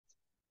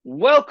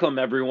Welcome,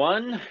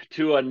 everyone,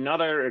 to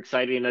another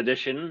exciting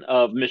edition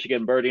of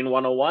Michigan Birding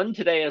 101.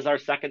 Today is our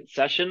second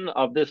session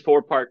of this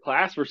four-part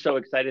class. We're so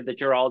excited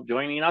that you're all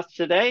joining us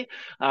today.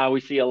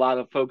 We see a lot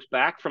of folks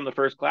back from the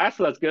first class,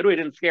 so that's good. We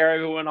didn't scare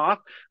everyone off.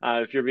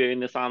 If you're viewing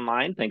this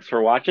online, thanks for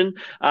watching.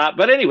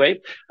 But anyway,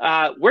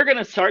 we're going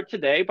to start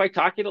today by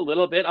talking a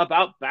little bit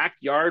about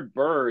backyard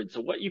birds,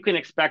 what you can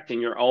expect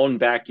in your own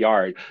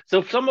backyard.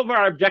 So some of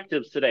our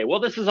objectives today, well,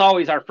 this is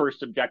always our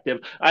first objective.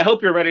 I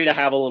hope you're ready to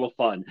have a little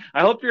fun. I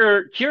hope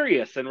you're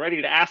curious and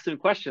ready to ask some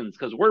questions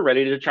because we're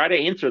ready to try to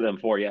answer them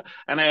for you.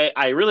 And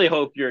I really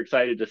hope you're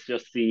excited to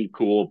just see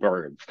cool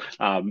birds.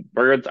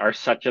 Birds are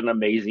such an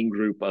amazing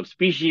group of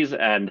species,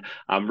 and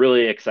I'm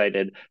really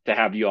excited to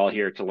have you all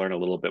here to learn a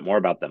little bit more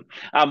about them.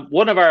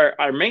 One of our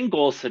main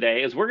goals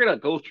today is we're going to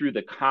go through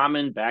the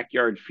common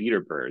backyard feeder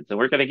birds, and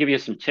we're going to give you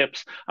some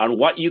tips on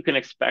what you can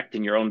expect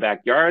in your own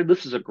backyard.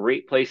 This is a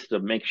great place to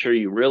make sure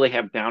you really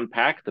have down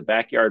packed the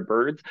backyard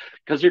birds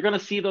because you're going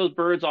to see those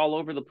birds all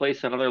over the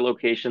place in other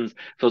locations.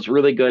 So it's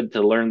really good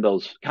to learn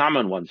those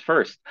common ones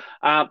first.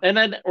 And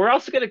then we're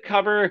also going to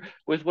cover,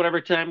 with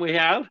whatever time we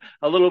have,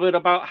 a little bit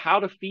about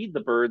how to feed the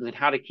birds and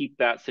how to keep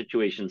that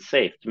situation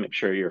safe to make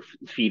sure you're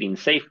feeding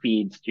safe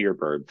feeds to your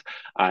birds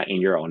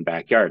in your own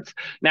backyards.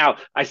 Now,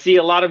 I see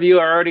a lot of you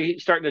are already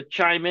starting to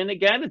chime in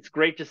again. It's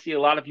great to see a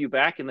lot of you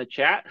back in the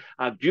chat.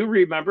 Do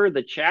remember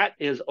the chat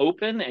is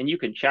open and you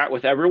can chat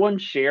with everyone,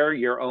 share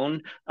your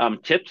own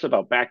tips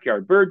about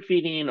backyard bird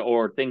feeding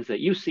or things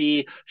that you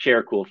see,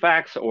 share cool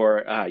facts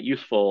or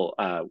useful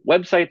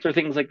websites or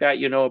things like that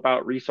you know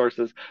about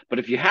resources. But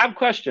if you have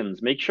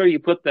questions, make sure you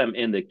put them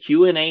in the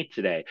Q&A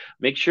today.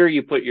 Make sure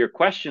you put your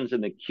questions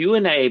in the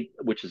Q&A,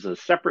 which is a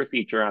separate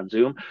feature on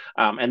Zoom,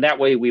 and that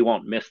way we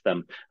won't miss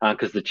them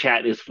because the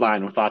chat is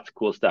flying with lots of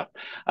cool stuff.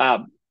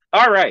 All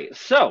right,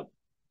 so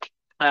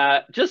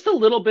just a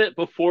little bit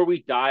before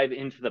we dive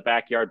into the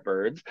backyard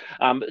birds,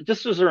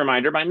 just as a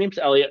reminder, my name's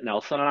Elliot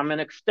Nelson, and I'm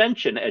an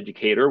extension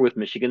educator with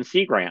Michigan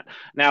Sea Grant.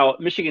 Now,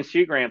 Michigan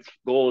Sea Grant's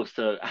goal is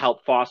to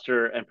help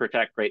foster and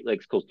protect Great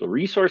Lakes coastal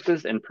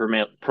resources and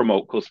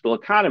promote coastal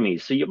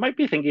economies. So you might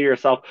be thinking to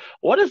yourself,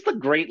 what does the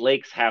Great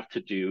Lakes have to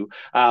do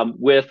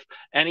with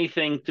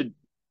anything to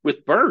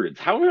with birds?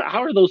 How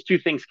are those two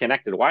things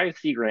connected? Why is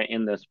Sea Grant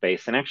in this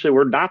space? And actually,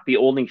 we're not the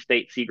only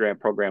state Sea Grant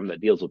program that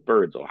deals with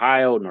birds.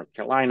 Ohio, North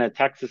Carolina,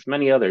 Texas,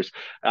 many others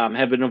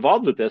have been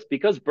involved with this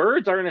because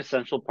birds are an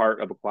essential part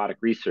of aquatic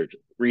research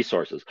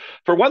resources.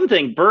 For one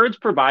thing, birds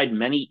provide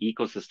many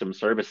ecosystem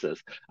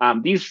services.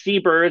 These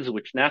seabirds,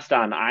 which nest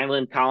on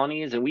island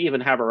colonies, and we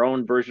even have our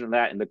own version of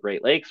that in the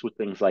Great Lakes with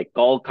things like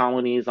gull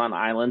colonies on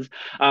islands,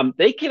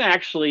 they can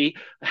actually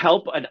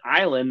help an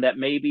island that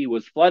maybe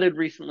was flooded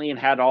recently and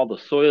had all the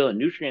soil and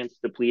nutrients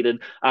depleted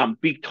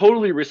be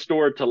totally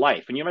restored to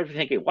life. And you might be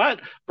thinking,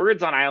 what?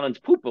 Birds on islands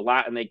poop a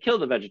lot and they kill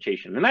the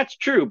vegetation. And that's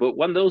true. But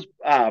when those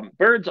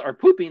birds are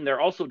pooping, they're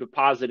also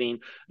depositing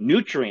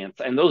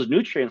nutrients. And those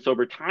nutrients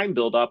over time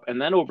build up. And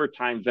then over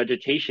time,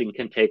 vegetation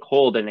can take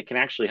hold and it can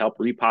actually help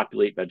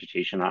repopulate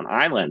vegetation on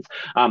islands.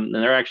 And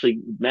there are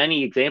actually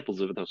many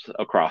examples of this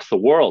across the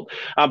world.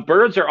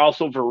 Birds are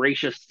also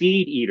voracious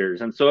seed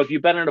eaters. And so if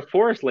you've been in a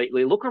forest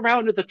lately, look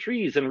around at the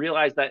trees and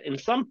realize that in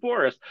some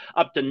forests,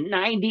 up to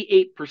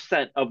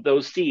 98% of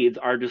those seeds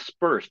are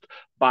dispersed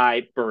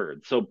by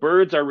birds. So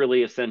birds are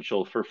really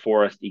essential for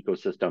forest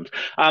ecosystems.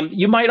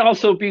 You might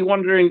also be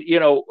wondering,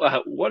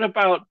 what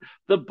about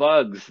the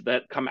bugs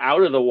that come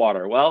out of the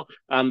water? Well,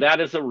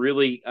 that is a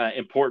really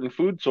important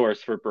food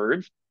source for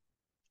birds.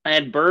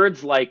 And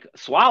birds like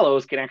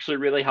swallows can actually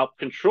really help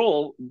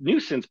control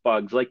nuisance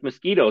bugs like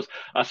mosquitoes.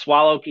 A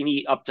swallow can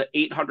eat up to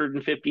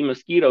 850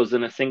 mosquitoes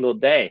in a single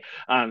day.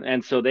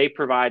 And so they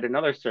provide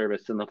another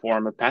service in the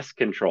form of pest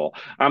control.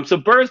 So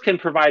birds can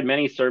provide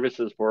many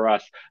services for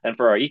us and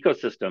for our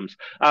ecosystems.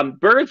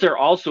 Birds are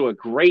also a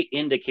great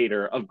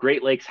indicator of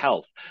Great Lakes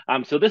health.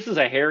 So this is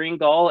a herring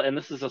gull, and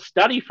this is a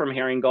study from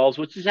herring gulls,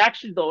 which is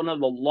actually one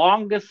of the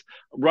longest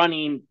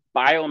running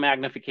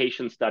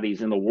biomagnification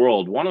studies in the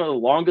world. One of the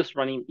longest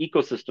running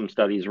ecosystem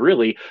studies,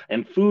 really,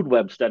 and food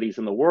web studies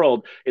in the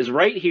world is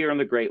right here in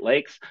the Great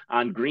Lakes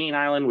on Green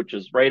Island, which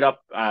is right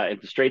up at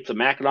the Straits of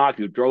Mackinac.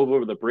 You drove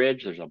over the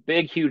bridge. There's a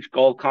big, huge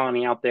gull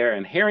colony out there,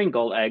 and herring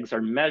gull eggs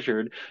are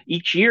measured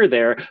each year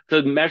there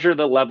to measure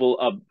the level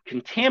of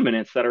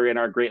contaminants that are in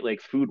our Great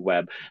Lakes food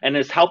web, and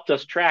has helped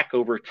us track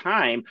over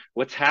time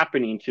what's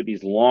happening to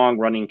these long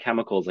running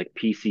chemicals like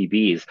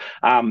PCBs.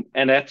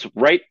 And that's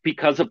right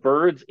because of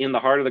birds in the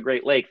heart of the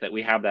Great Lake that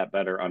we have that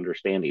better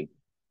understanding.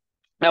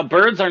 Now,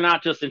 birds are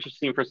not just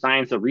interesting for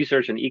science of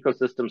research and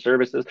ecosystem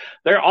services.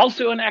 They're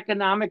also an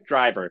economic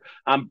driver.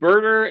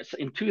 Birders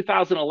in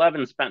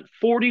 2011 spent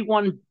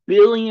 $41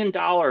 billion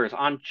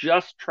on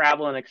just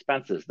travel and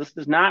expenses. This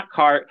does not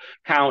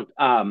count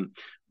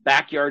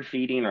backyard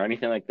feeding or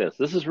anything like this.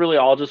 This is really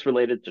all just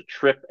related to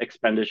trip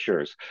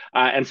expenditures.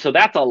 And so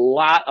that's a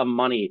lot of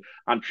money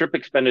on trip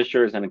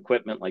expenditures and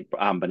equipment like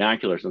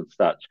binoculars and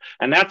such.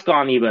 And that's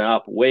gone even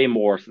up way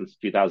more since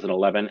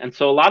 2011. And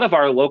so a lot of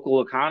our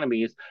local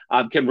economies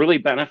can really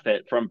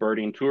benefit from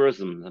birding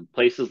tourism. And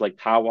places like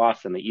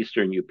Tawas and the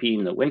Eastern UP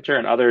in the winter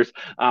and others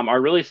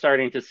are really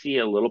starting to see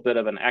a little bit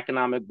of an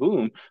economic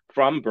boom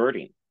from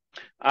birding.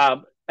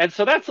 And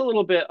so that's a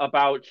little bit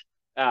about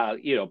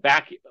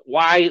back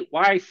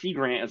why Sea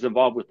Grant is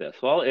involved with this.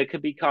 Well, it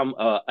could become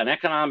an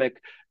economic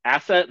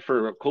asset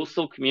for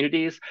coastal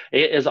communities.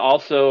 It is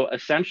also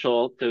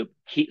essential to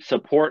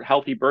support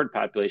healthy bird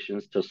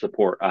populations to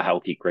support a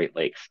healthy Great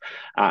Lakes,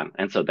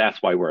 and so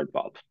that's why we're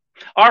involved.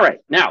 All right,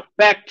 now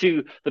back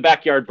to the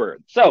backyard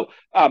bird. So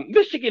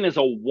Michigan is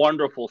a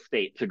wonderful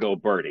state to go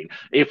birding.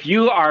 If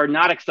you are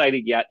not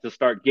excited yet to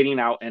start getting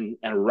out and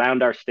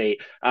around our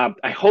state,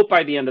 I hope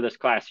by the end of this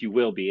class you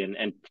will be,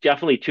 and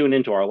definitely tune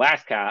into our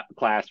last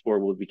class where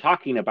we'll be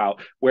talking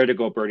about where to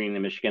go birding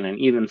in Michigan and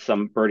even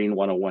some Birding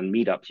 101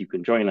 meetups you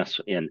can join us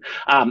in.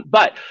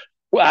 But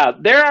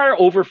there are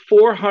over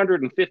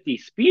 450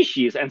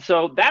 species, and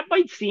so that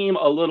might seem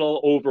a little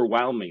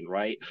overwhelming,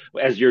 right?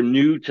 As you're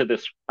new to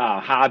this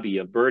hobby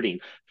of birding,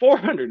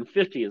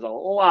 450 is a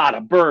lot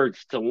of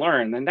birds to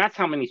learn, and that's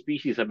how many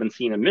species have been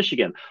seen in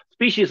Michigan.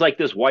 Species like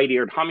this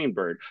white-eared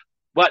hummingbird.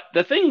 But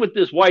the thing with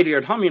this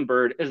white-eared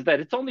hummingbird is that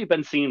it's only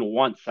been seen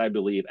once, I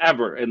believe,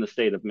 ever in the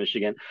state of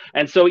Michigan.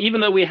 And so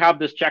even though we have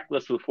this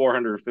checklist with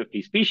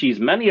 450 species,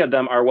 many of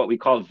them are what we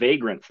call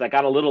vagrants that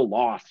got a little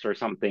lost or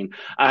something.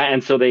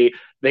 And so they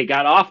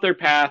got off their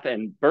path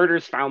and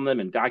birders found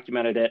them and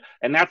documented it.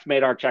 And that's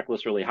made our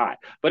checklist really high.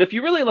 But if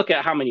you really look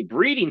at how many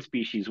breeding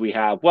species we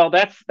have, well,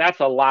 that's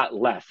a lot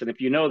less. And if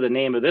you know the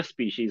name of this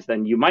species,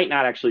 then you might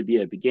not actually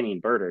be a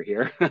beginning birder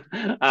here.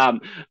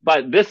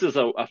 But this is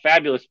a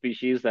fabulous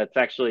species that's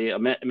actually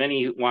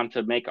many want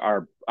to make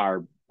our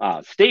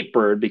state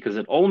bird because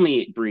it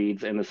only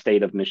breeds in the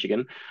state of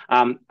Michigan.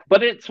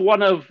 But it's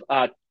one of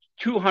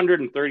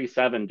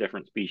 237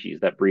 different species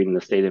that breed in the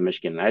state of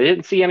Michigan. I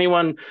didn't see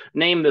anyone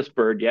name this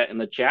bird yet in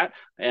the chat.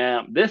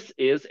 This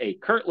is a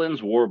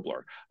Kirtland's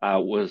warbler.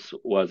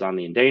 Was on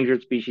the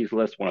endangered species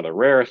list, one of the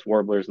rarest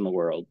warblers in the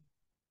world.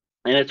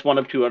 And it's one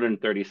of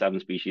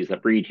 237 species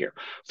that breed here.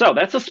 So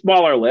that's a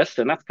smaller list,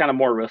 and that's kind of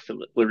more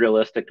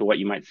realistic to what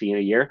you might see in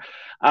a year.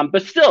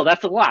 But still,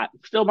 that's a lot.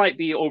 Still might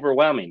be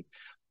overwhelming.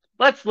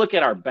 Let's look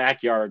at our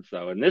backyards,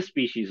 though. And this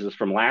species is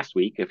from last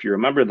week. If you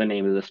remember the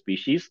name of the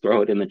species,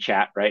 throw it in the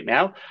chat right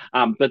now.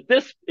 But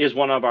this is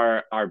one of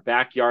our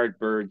backyard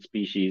bird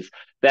species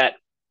that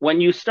when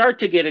you start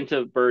to get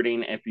into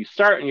birding, if you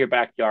start in your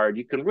backyard,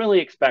 you can really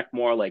expect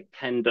more like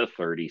 10 to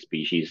 30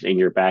 species in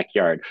your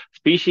backyard.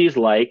 Species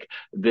like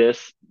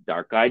this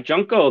dark-eyed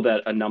junco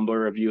that a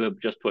number of you have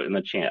just put in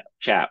the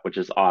chat, which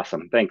is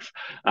awesome. Thanks.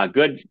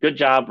 Good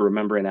job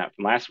remembering that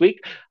from last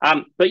week.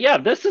 But yeah,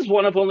 this is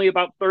one of only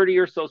about 30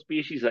 or so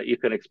species that you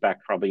could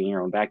expect probably in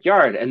your own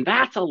backyard. And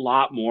that's a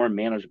lot more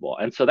manageable.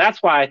 And so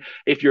that's why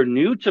if you're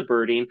new to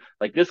birding,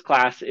 like this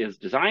class is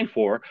designed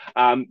for,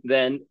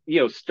 then,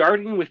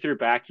 starting with your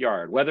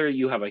backyard, whether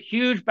you have a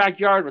huge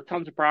backyard with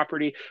tons of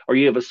property or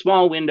you have a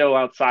small window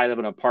outside of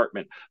an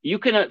apartment, you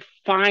can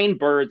find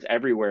birds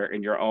everywhere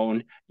in your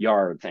own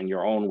yards and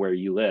your own where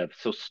you live.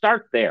 So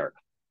start there.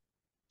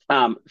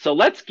 So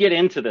let's get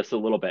into this a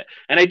little bit.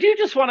 And I do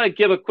just want to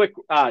give a quick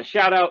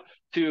shout out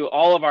to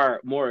all of our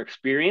more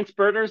experienced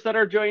birders that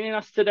are joining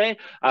us today.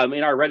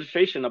 In our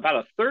registration, about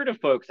a third of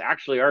folks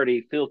actually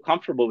already feel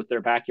comfortable with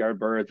their backyard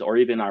birds or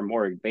even our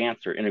more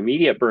advanced or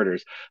intermediate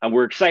birders. And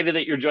we're excited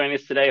that you're joining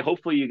us today.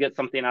 Hopefully you get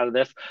something out of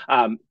this.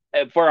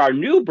 For our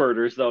new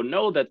birders, though,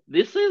 know that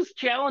this is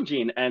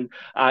challenging and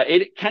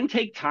it can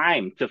take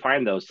time to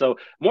find those. So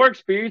more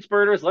experienced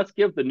birders, let's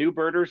give the new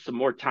birders some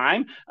more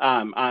time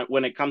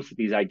when it comes to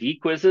these ID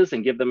quizzes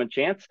and give them a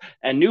chance.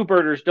 And new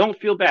birders, don't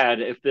feel bad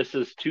if this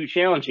is too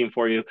challenging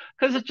for you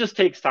because it just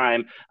takes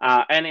time.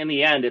 And in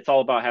the end, it's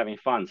all about having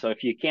fun. So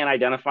if you can't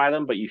identify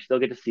them, but you still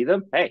get to see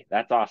them, hey,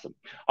 that's awesome.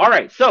 All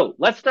right, so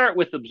let's start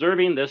with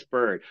observing this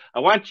bird. I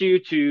want you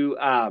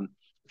to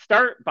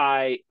start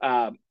by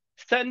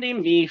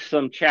sending me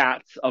some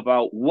chats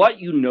about what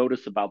you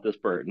notice about this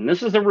bird. And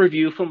this is a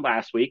review from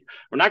last week.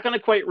 We're not going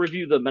to quite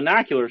review the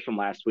binoculars from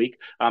last week,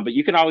 but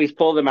you can always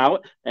pull them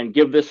out and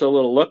give this a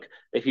little look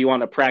if you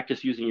want to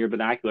practice using your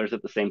binoculars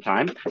at the same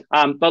time.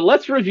 But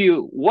let's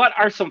review what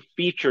are some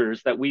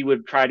features that we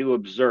would try to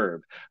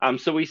observe.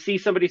 So we see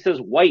somebody says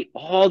white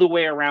all the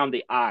way around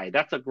the eye.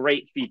 That's a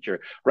great feature,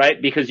 right?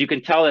 Because you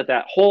can tell that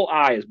that whole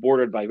eye is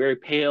bordered by very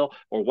pale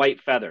or white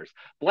feathers.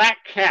 Black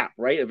cap,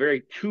 right? A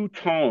very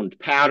two-toned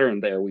pattern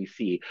there we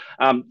see.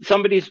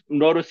 Somebody's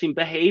noticing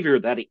behavior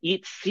that it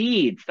eats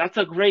seeds. That's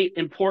a great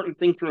important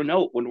thing to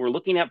note when we're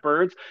looking at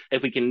birds,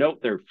 if we can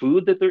note their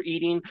food that they're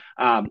eating.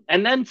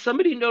 And then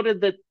somebody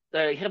noted that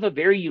they have a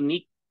very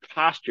unique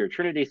posture.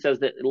 Trinity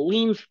says that it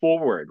leans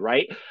forward,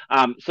 right?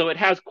 So it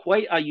has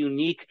quite a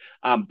unique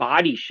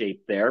body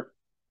shape there.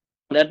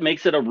 that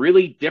makes it a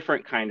really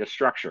different kind of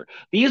structure.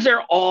 These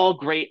are all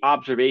great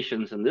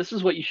observations, and this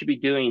is what you should be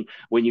doing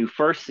when you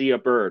first see a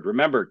bird.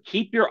 Remember,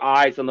 keep your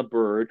eyes on the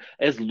bird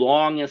as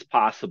long as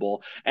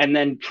possible, and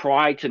then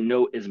try to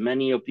note as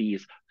many of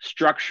these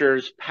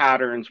structures,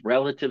 patterns,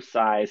 relative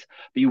size.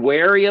 Be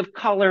wary of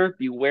color,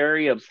 be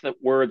wary of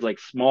words like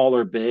small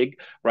or big,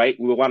 right?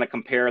 We want to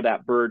compare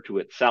that bird to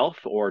itself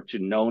or to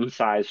known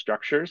size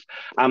structures.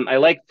 I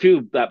like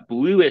too that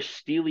bluish,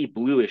 steely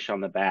bluish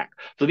on the back.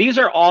 So these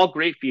are all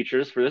great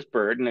features for this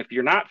bird. And if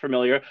you're not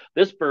familiar,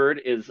 this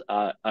bird is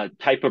a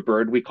type of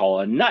bird we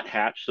call a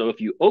nuthatch. So if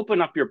you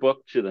open up your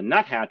book to the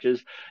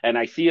nuthatches, and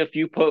I see a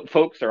few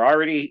folks are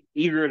already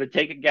eager to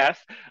take a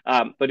guess,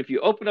 but if you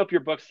open up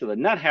your books to the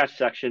nuthatch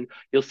section,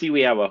 you'll see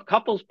we have a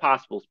couple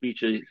possible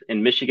species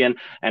in Michigan,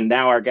 and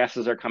now our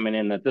guesses are coming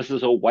in that this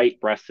is a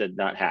white-breasted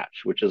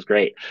nuthatch, which is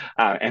great.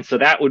 And so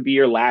that would be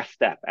your last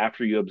step.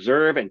 After you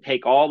observe and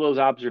take all those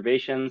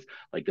observations,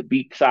 like the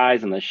beak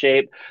size and the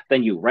shape,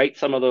 then you write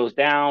some of those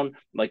down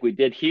like we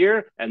did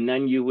here, and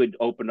then you would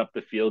open up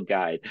the field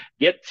guide.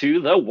 Get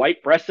to the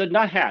white-breasted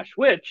nuthatch,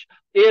 which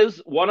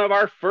is one of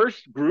our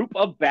first group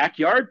of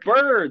backyard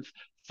birds.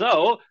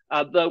 So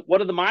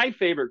one of my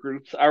favorite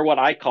groups are what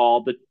I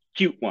call the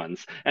cute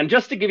ones. And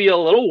just to give you a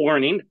little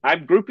warning,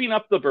 I'm grouping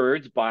up the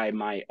birds by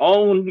my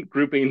own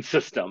grouping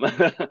system.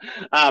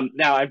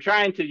 Now, I'm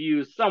trying to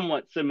use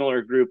somewhat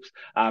similar groups.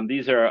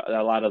 These are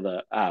a lot of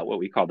the what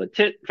we call the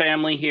tit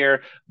family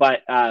here, but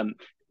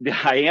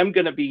I am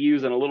going to be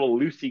using a little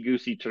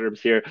loosey-goosey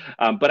terms here,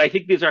 but I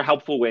think these are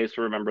helpful ways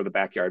to remember the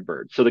backyard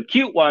birds. So the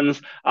cute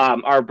ones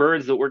are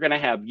birds that we're going to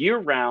have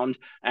year-round,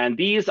 and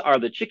these are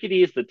the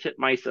chickadees, the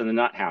titmice, and the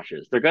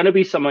nuthatches. They're going to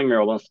be some of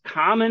your most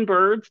common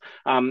birds.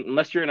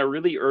 Unless you're in a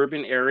really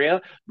urban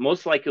area,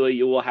 most likely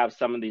you will have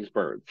some of these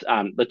birds.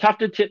 The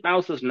tufted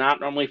titmouse is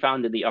not normally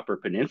found in the Upper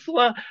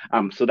Peninsula,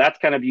 so that's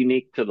kind of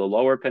unique to the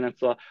Lower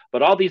Peninsula,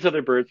 but all these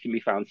other birds can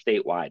be found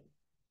statewide.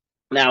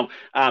 Now,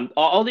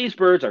 all these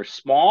birds are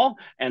small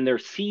and they're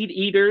seed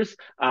eaters,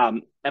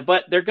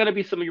 but they're going to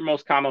be some of your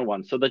most common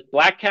ones. So the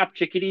black-capped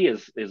chickadee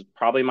is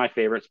probably my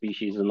favorite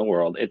species in the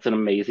world. It's an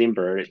amazing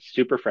bird. It's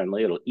super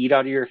friendly. It'll eat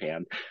out of your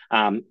hand.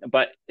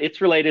 But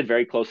it's related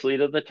very closely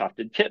to the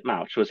tufted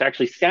titmouse, which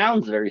actually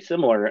sounds very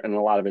similar in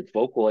a lot of its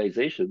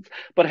vocalizations,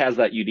 but has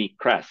that unique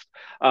crest.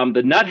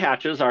 The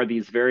nuthatches are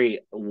these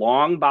very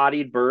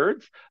long-bodied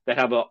birds that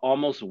have an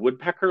almost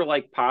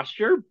woodpecker-like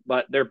posture,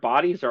 but their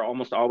bodies are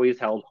almost always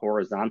held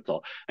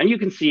horizontal. And you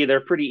can see they're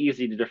pretty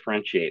easy to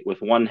differentiate,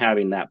 with one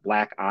having that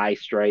black eye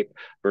stripe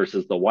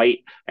versus the white,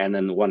 and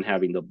then the one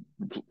having the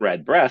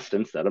red breast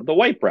instead of the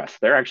white breast.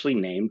 They're actually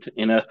named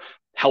in a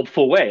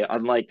helpful way,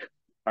 unlike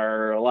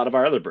a lot of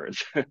our other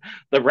birds.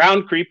 The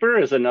round creeper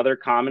is another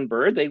common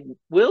bird. They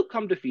will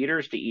come to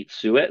feeders to eat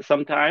suet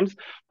sometimes,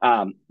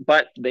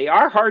 but they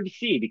are hard to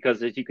see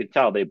because, as you can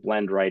tell, they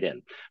blend right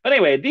in. But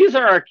anyway, these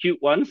are our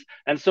cute ones.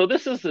 And so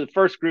this is the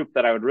first group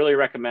that I would really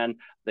recommend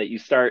that you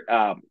start,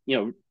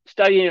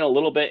 studying a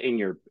little bit in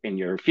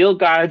your field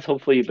guides.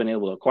 Hopefully you've been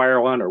able to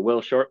acquire one or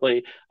will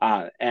shortly,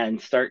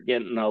 and start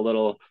getting a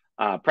little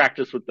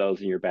practice with those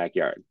in your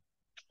backyard.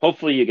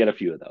 Hopefully you get a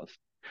few of those.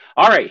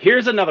 All right,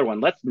 here's another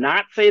one. Let's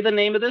not say the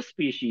name of this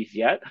species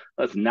yet.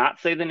 Let's not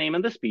say the name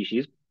of the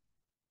species.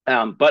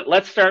 But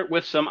let's start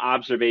with some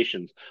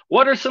observations.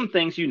 What are some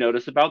things you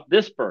notice about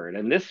this bird?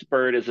 And this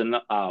bird is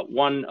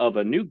one of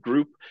a new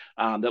group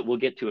that we'll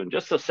get to in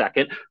just a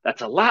second.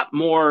 That's a lot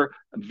more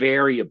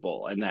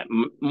variable and that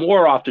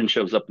more often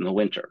shows up in the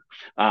winter.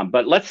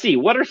 But let's see,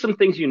 what are some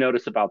things you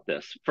notice about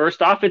this?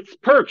 First off, it's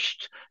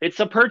perched. It's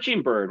a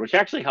perching bird, which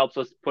actually helps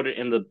us put it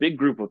in the big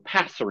group of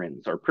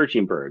passerines or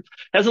perching birds.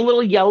 It has a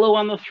little yellow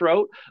on the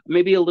throat,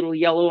 maybe a little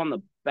yellow on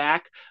the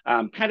back,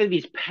 kind of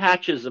these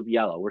patches of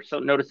yellow. We're so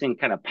noticing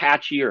kind of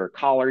patchy or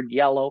collared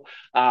yellow.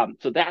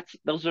 So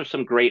those are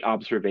some great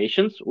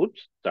observations.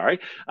 Oops, sorry.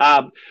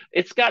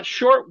 It's got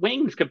short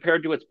wings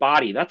compared to its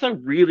body. That's a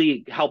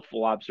really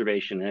helpful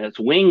observation. And its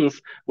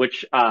wings,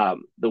 which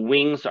the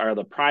wings are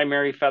the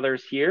primary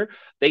feathers here,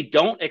 they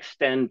don't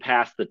extend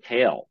past the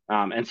tail.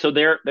 And so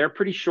they're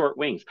pretty short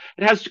wings.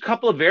 It has a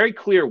couple of very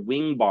clear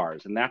wing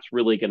bars, and that's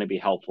really going to be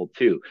helpful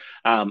too.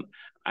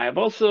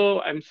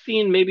 I'm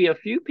seeing maybe a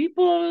few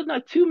people,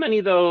 not too many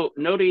though,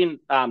 noting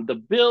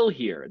the bill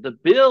here. The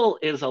bill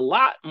is a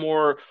lot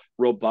more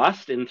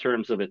robust in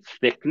terms of its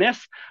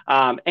thickness,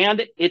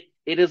 and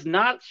it is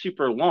not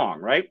super long,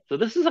 right? So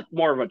this is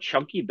more of a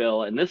chunky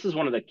bill, and this is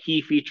one of the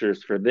key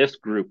features for this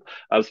group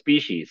of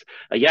species.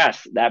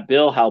 Yes, that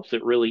bill helps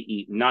it really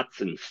eat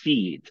nuts and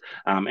seeds,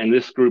 and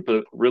this group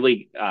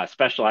really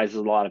specializes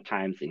a lot of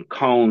times in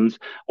cones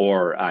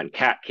or on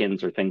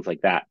catkins or things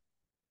like that.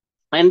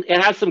 And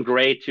it has some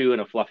gray too and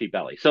a fluffy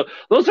belly. So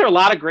those are a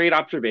lot of great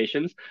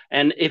observations.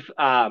 And if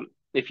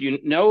if you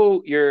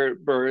know your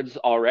birds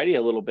already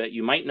a little bit,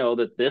 you might know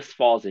that this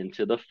falls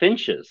into the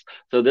finches.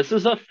 So this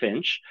is a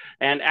finch.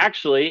 And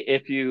actually,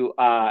 if you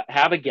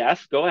have a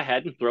guess, go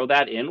ahead and throw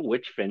that in,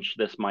 which finch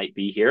this might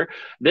be here.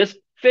 This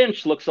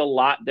finch looks a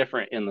lot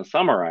different in the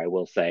summer, I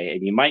will say.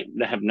 And you might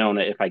have known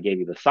it if I gave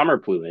you the summer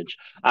plumage.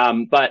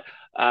 But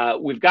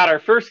we've got our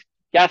first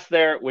guess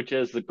there, which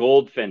is the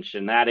goldfinch,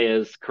 and that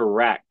is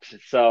correct.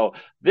 So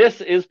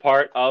this is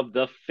part of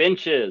the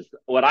finches,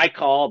 what I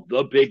call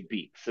the big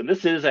beaks. And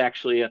this is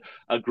actually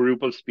a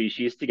group of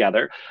species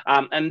together.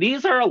 And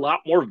these are a lot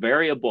more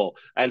variable.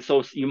 And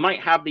so you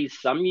might have these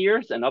some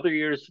years, and other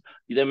years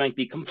they might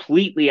be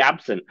completely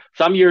absent.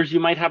 Some years you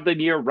might have them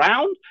year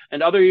round,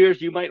 and other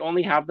years you might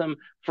only have them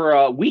for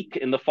a week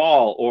in the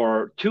fall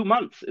or 2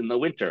 months in the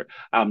winter.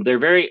 They're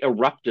very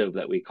eruptive,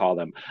 that we call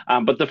them.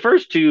 But the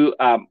first two,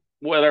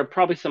 well, they're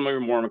probably some of the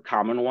more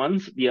common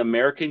ones. The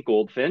American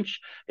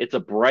goldfinch, it's a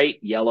bright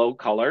yellow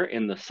color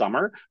in the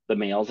summer. The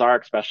males are,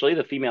 especially.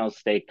 The females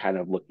stay kind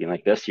of looking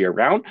like this year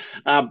round.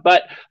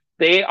 But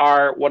they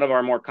are one of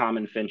our more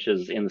common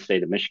finches in the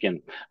state of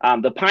Michigan.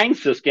 The pine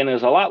siskin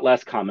is a lot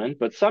less common,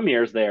 but some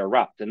years they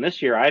erupt. And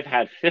this year I've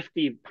had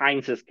 50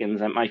 pine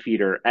siskins at my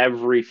feeder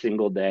every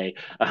single day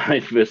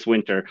this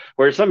winter,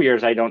 whereas some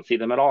years I don't see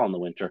them at all in the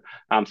winter.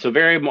 So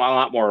a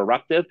lot more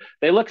eruptive.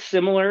 They look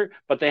similar,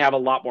 but they have a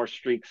lot more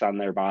streaks on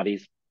their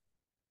bodies.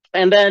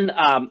 And then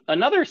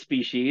another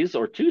species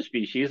or two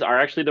species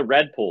are actually the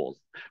red poles.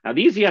 Now,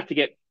 these you have to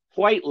get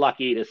quite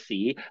lucky to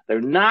see.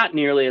 They're not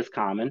nearly as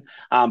common,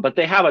 but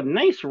they have a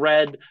nice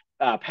red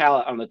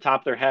palette on the top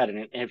of their head.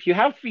 And if you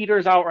have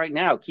feeders out right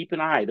now, keep an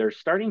eye. They're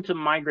starting to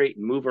migrate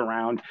and move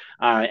around.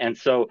 And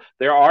so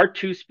there are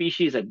two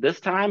species at this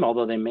time,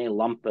 although they may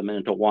lump them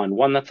into one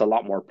that's a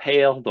lot more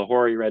pale, the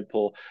hoary red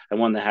pole, and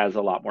one that has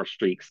a lot more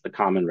streaks, the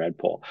common red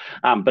pole.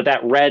 But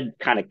that red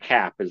kind of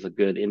cap is a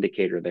good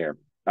indicator there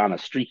on a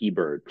streaky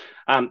bird.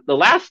 The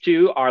last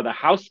two are the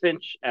house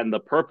finch and the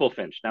purple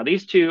finch. Now,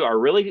 these two are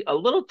really a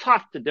little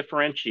tough to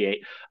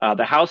differentiate.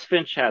 The house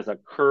finch has a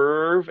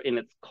curve in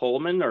its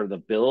culmen or the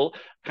bill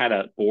kind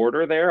of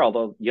border there,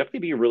 although you have to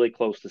be really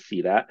close to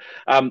see that.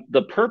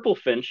 The purple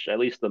finch, at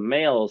least the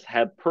males,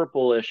 have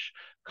purplish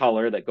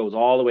color that goes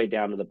all the way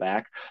down to the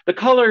back. The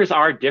colors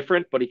are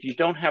different, but if you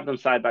don't have them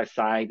side by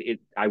side,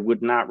 I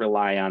would not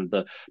rely on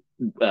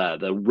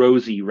the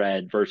rosy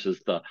red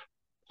versus the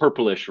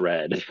purplish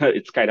red.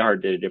 It's kind of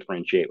hard to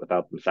differentiate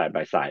without them side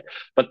by side.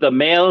 But the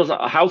males,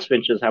 house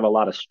finches, have a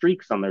lot of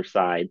streaks on their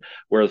side,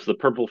 whereas the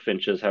purple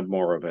finches have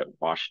more of it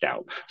washed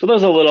out. So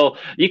those are a little,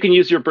 you can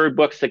use your bird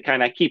books to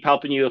kind of keep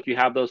helping you if you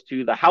have those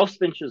two. The house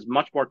finch is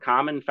much more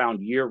common,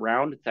 found year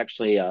round. It's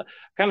actually a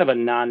kind of a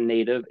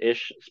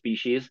non-native-ish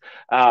species.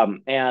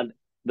 And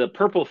the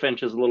purple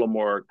finch is a little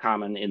more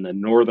common in the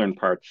northern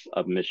parts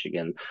of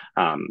Michigan,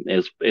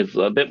 is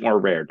a bit more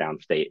rare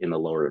downstate in the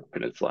lower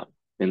peninsula,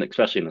 and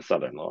especially in the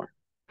southern lower.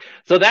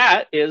 So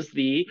that is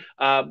the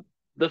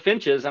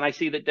finches, and I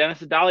see that Dennis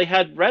and Dolly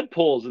had red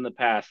poles in the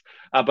past,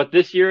 but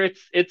this year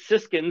it's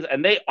siskins,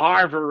 and they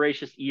are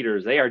voracious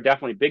eaters. They are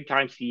definitely big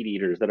time seed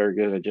eaters that are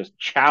going to just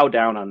chow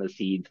down on the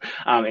seeds.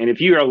 And if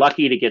you are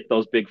lucky to get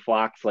those big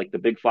flocks, like the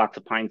big flocks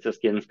of pine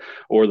siskins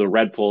or the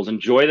red poles,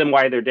 enjoy them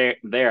while they're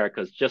there,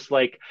 because just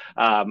like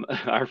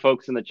our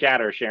folks in the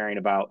chat are sharing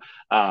about,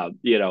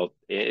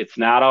 it's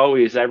not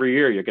always every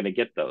year you're going to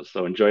get those.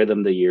 So enjoy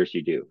them the years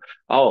you do.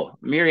 Oh,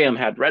 Miriam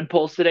had red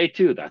poles today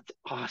too. That's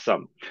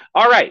awesome.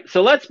 All right,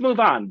 so let's move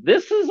on.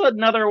 This is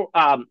another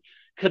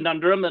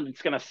conundrum, and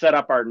it's going to set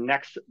up our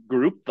next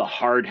group, the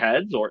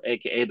hardheads, or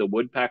AKA the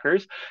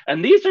woodpeckers.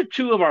 And these are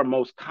two of our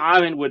most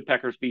common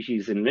woodpecker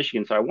species in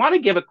Michigan. So I want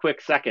to give a quick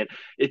second.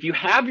 If you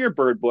have your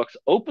bird books,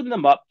 open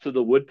them up to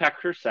the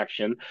woodpecker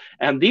section.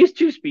 And these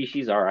two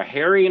species are a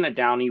hairy and a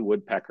downy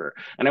woodpecker.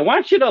 And I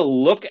want you to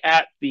look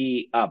at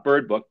the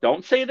bird book.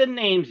 Don't say the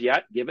names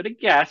yet. Give it a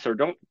guess, or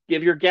don't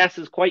give your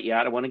guesses quite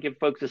yet. I want to give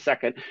folks a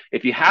second.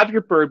 If you have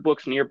your bird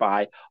books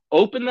nearby,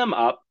 open them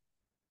up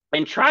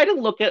and try to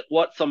look at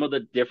what some of the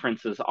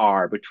differences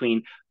are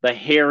between the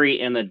hairy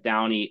and the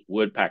downy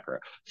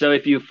woodpecker. So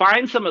if you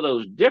find some of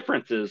those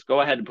differences, go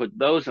ahead and put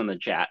those in the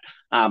chat.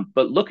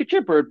 But look at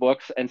your bird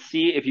books and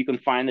see if you can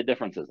find the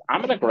differences.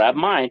 I'm going to grab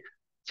mine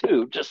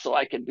too, just so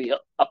I can be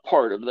a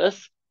part of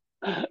this.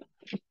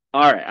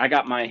 All right, I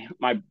got my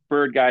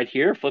bird guide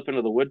here, flipping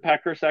to the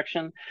woodpecker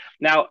section.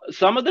 Now,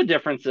 some of the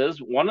differences,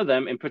 one of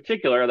them in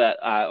particular that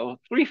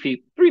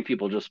three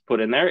people just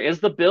put in there, is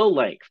the bill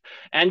length.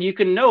 And you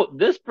can note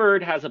this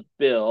bird has a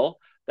bill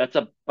that's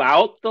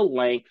about the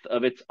length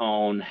of its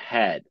own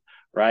head,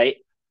 right?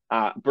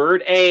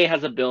 Bird A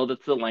has a bill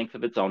that's the length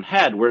of its own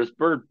head, whereas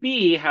bird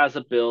B has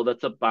a bill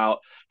that's about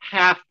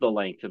half the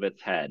length of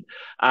its head.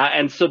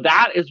 And so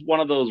that is one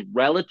of those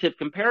relative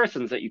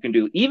comparisons that you can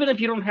do. Even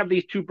if you don't have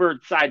these two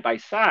birds side by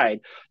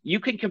side, you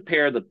can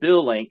compare the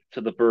bill length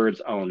to the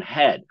bird's own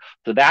head.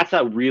 So that's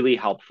a really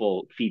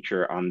helpful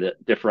feature on the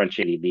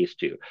differentiating these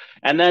two.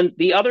 And then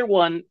the other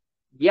one,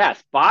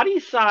 yes,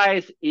 body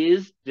size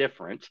is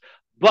different,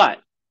 but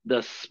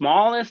the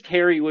smallest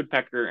hairy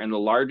woodpecker and the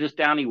largest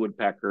downy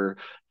woodpecker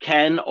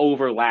can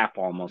overlap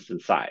almost in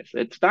size.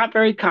 It's not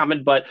very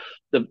common, but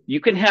you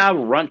can have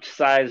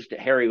runt-sized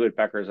hairy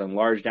woodpeckers and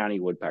large downy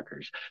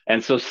woodpeckers,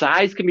 and so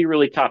size can be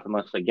really tough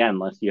unless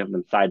you have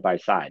them side by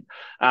side.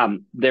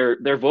 Their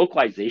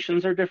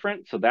vocalizations are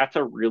different, so that's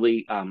a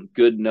really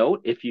good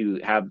note. If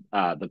you have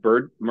the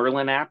Bird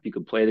Merlin app, you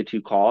can play the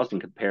two calls and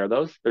compare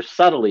those. They're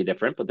subtly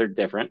different, but they're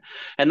different.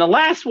 And the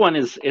last one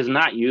is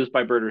not used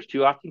by birders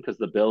too often because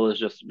the bill is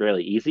just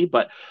really easy.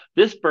 But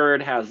this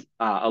bird has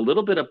a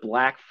little bit of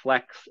black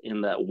flecks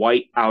in the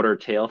white outer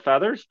tail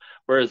feathers,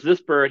 whereas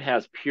this bird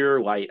has pure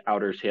white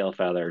outer tail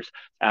feathers.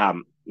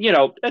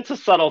 It's a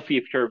subtle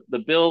feature. The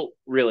bill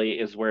really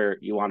is where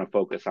you want to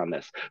focus on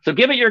this. So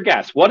give it your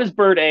guess. What is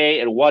bird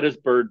A and what is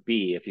bird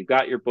B? If you've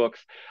got your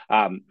books,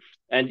 and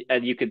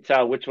you can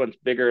tell which one's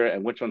bigger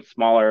and which one's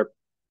smaller.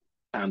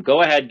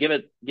 Go ahead, give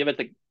it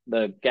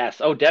the guess.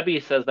 Oh, Debbie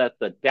says that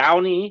the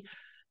downy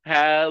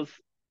has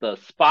the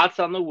spots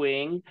on the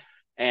wing,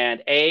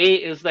 and A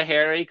is the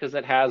hairy because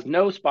it has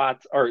no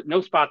spots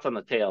on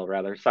the tail,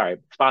 rather. Sorry,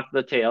 spots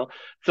on the tail.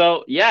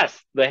 So yes,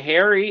 the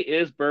hairy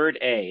is bird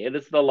A. It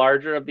is the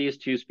larger of these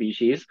two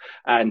species,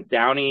 and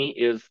downy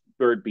is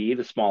bird B,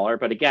 the smaller.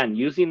 But again,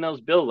 using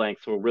those bill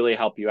lengths will really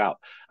help you out.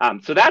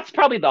 So that's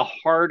probably the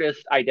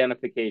hardest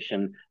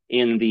identification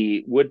in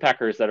the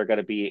woodpeckers that are going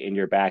to be in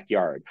your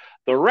backyard.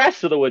 The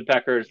rest of the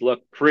woodpeckers look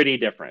pretty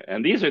different.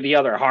 And these are the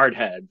other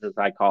hardheads, as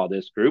I call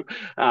this group.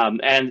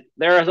 And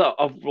there is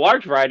a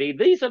large variety.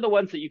 These are the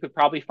ones that you could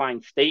probably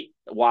find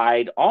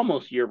statewide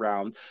almost year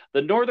round.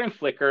 The northern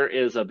flicker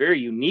is a very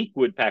unique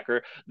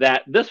woodpecker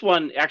that this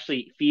one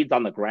actually feeds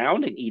on the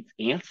ground and eats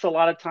ants a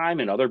lot of time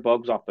and other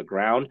bugs off the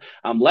ground.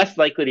 Less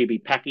likely to be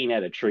pecking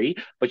at a tree,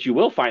 but you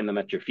will find them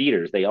at your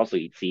feeders. They also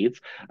eat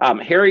seeds.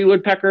 Hairy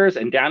woodpeckers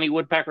and downy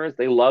woodpeckers,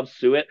 they love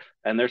suet,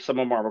 and there's some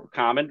of them are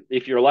common.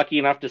 If you're lucky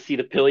enough to see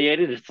the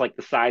pileated, it's like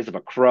the size of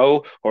a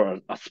crow or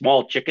a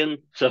small chicken,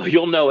 so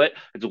you'll know it.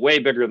 It's way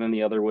bigger than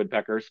the other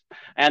woodpeckers.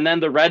 And then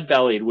the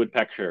red-bellied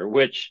woodpecker,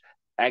 which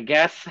I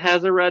guess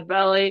has a red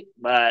belly,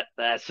 but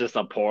that's just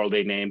a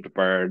poorly named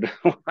bird.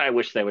 I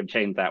wish they would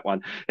change that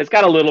one. It's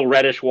got a little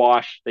reddish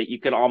wash that you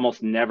can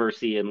almost never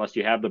see unless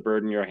you have the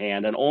bird in your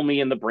hand, and only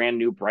in the brand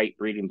new bright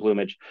breeding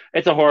plumage.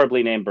 It's a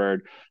horribly named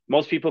bird.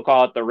 Most people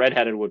call it the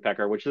red-headed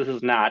woodpecker, which this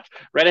is not.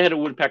 Red-headed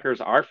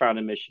woodpeckers are found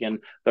in Michigan.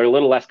 They're a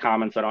little less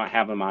common, so I don't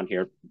have them on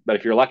here. But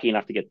if you're lucky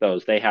enough to get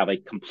those, they have a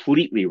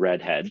completely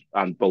red head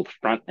on both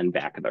front and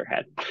back of their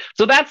head.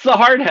 So that's the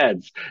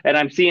hardheads. And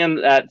I'm seeing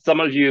that some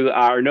of you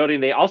are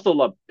noting they also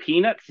love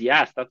peanuts.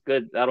 Yes, that's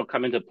good. That'll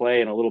come into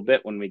play in a little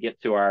bit when we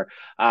get to our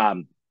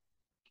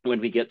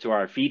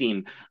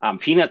feeding.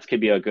 Peanuts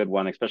could be a good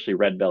one, especially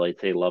red-bellied.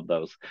 They love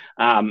those.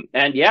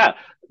 And yeah,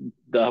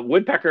 the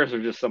woodpeckers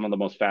are just some of the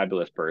most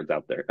fabulous birds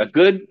out there. A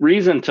good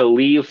reason to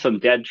leave some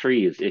dead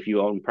trees if you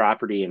own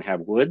property and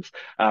have woods.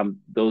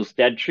 Those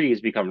dead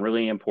trees become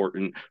really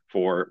important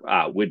for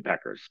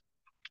woodpeckers.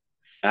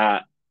 All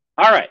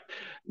right.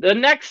 The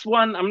next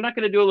one, I'm not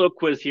going to do a little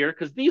quiz here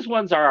because these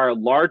ones are our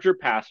larger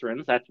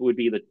passerines. That would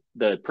be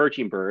the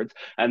perching birds.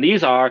 And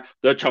these are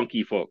the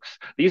chunky folks.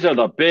 These are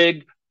the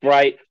big,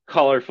 bright,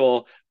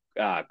 colorful,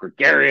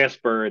 gregarious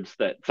birds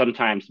that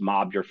sometimes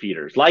mob your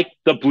feeders, like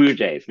the blue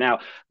jays. Now,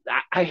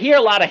 I hear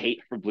a lot of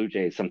hate for blue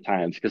jays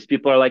sometimes because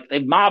people are like, they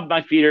mob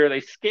my feeder,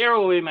 they scare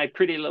away my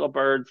pretty little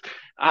birds.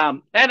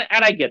 And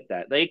I get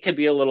that. They can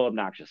be a little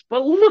obnoxious.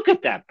 But look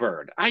at that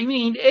bird. I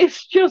mean,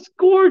 it's just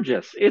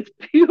gorgeous. It's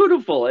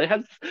beautiful. It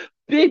has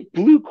big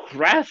blue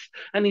crest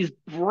and these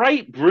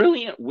bright,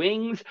 brilliant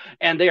wings,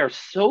 and they are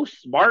so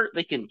smart.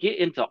 They can get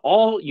into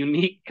all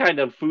unique kind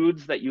of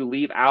foods that you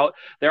leave out.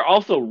 They're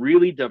also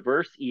really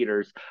diverse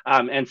eaters,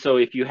 and so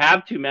if you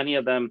have too many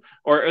of them,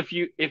 or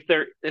if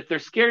they're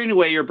scaring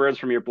away your birds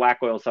from your black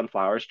oil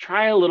sunflowers,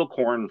 try a little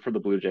corn for the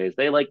blue jays.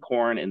 They like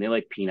corn and they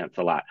like peanuts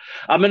a lot.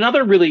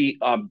 Another really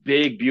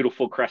big,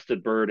 beautiful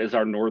crested bird is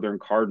our northern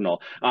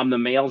cardinal. The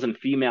males and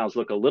females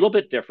look a little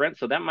bit different,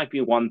 so that might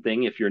be one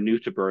thing if you're new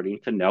to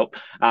birding to note.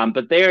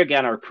 But they,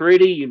 again, are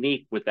pretty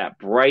unique with that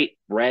bright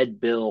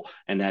red bill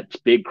and that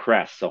big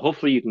crest. So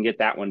hopefully you can get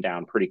that one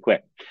down pretty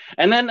quick.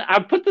 And then I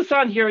put this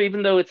on here,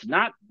 even though it's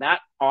not that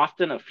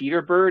often a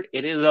feeder bird,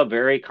 it is a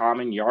very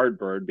common yard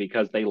bird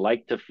because they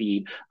like to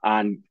feed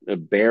on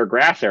bare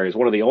grass areas.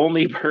 One of the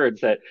only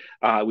birds that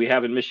we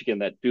have in Michigan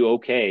that do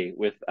okay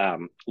with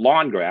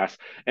lawn grass,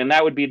 and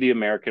that would be the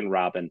American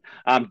robin.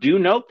 Do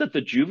note that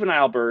the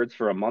juvenile birds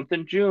for a month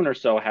in June or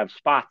so have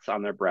spots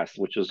on their breasts,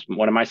 which is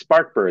one of my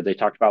spark birds they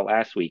talked about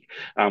last week,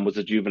 was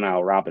a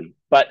juvenile robin.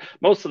 But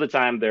most of the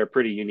time, they're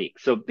pretty unique.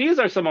 So these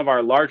are some of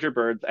our larger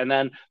birds. And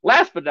then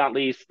last but not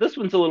least, this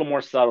one's a little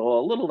more subtle,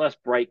 a little less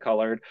bright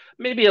colored,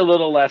 maybe a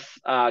little less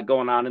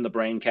going on in the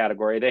brain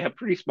category. They have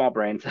pretty small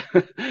brains.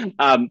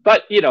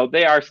 But,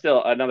 they are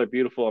still another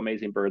beautiful,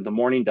 amazing bird, the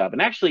mourning dove.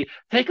 And actually,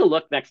 take a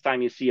look next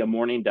time you see a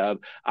mourning dove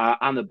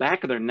on the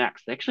back of their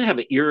necks. They actually have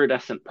an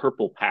iridescent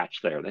purple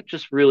patch there that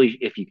just really,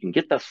 if you can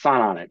get the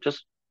sun on it,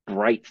 just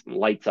bright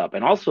lights up.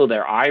 And also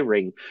their eye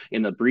ring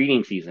in the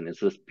breeding season is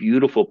this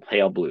beautiful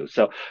pale blue.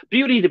 So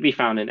beauty to be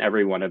found in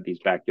every one of these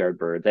backyard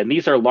birds. And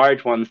these are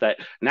large ones that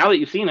now that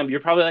you've seen them, you're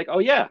probably like, oh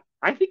yeah,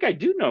 I think I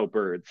do know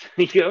birds.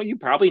 You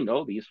probably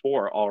know these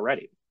four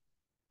already.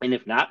 And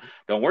if not,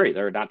 don't worry,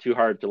 they're not too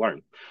hard to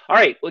learn. All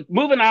right,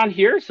 moving on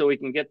here so we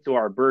can get to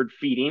our bird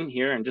feeding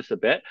here in just a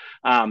bit.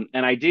 And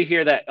I do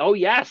hear that, oh,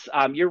 yes,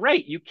 you're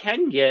right. You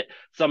can get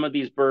some of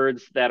these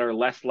birds that are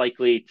less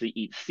likely to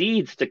eat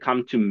seeds to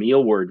come to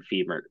mealworm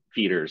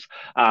feeders.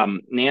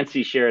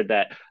 Nancy shared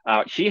that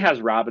she has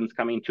robins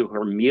coming to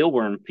her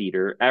mealworm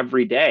feeder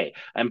every day.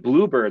 And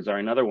bluebirds are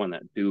another one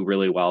that do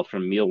really well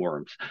from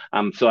mealworms.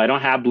 So I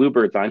don't have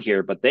bluebirds on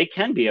here, but they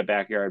can be a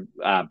backyard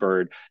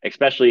bird,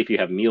 especially if you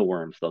have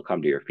mealworms, they'll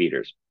come to your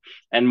feeders.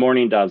 And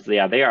mourning doves,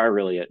 yeah, they are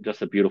really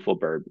just a beautiful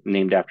bird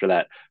named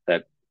after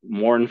that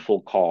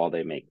mournful call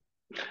they make.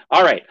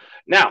 All right.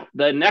 Now,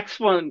 the next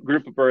one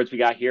group of birds we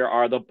got here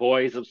are the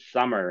boys of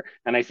summer.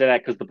 And I say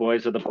that because the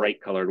boys are the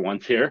bright colored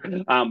ones here.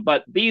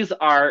 But these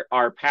are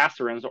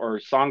passerines or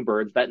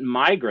songbirds that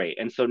migrate.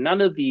 And so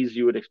none of these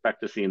you would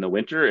expect to see in the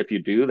winter. If you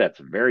do, that's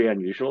very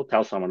unusual.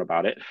 Tell someone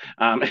about it.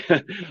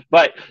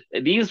 But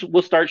these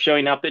will start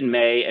showing up in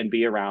May and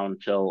be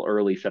around till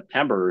early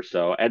September or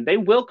so. And they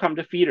will come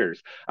to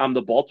feeders.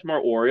 The Baltimore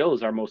oriole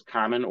is our most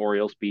common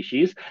oriole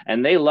species,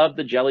 and they love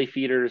the jelly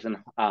feeders and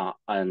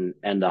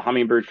the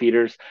hummingbird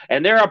feeders,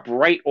 and they're a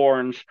bright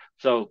orange.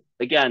 So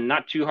again,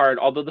 not too hard,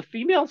 although the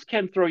females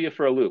can throw you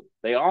for a loop.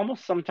 They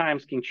almost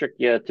sometimes can trick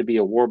you to be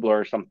a warbler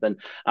or something,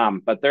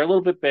 but they're a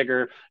little bit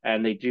bigger,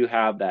 and they do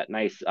have that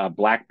nice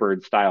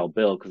blackbird style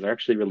bill because they're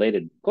actually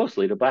related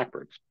closely to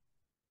blackbirds.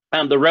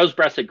 The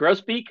rose-breasted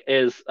grosbeak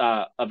is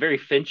a very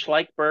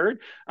finch-like bird,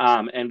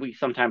 and we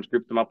sometimes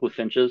group them up with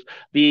finches.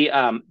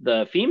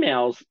 The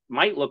females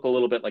might look a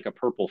little bit like a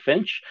purple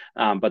finch,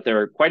 but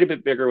they're quite a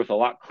bit bigger with a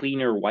lot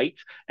cleaner white,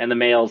 and the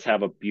males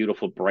have a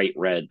beautiful bright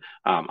red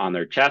on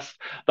their chest.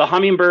 The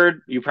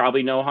hummingbird, you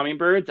probably know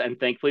hummingbirds, and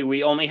thankfully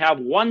we only have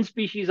one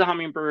species of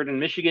hummingbird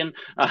in Michigan.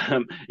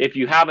 If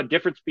you have a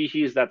different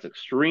species, that's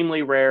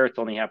extremely rare. It's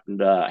only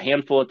happened a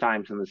handful of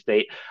times in the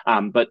state,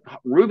 but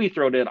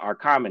ruby-throated are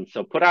common,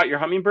 so put out your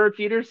hummingbird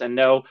feeders and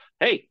know,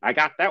 hey, I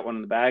got that one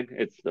in the bag.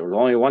 There's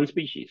only one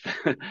species.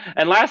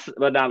 And last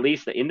but not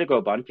least, the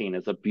indigo bunting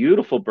is a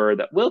beautiful bird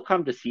that will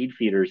come to seed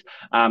feeders.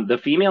 The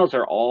females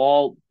are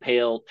all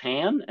pale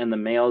tan, and the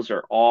males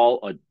are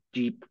all a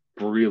deep,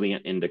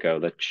 brilliant indigo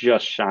that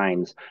just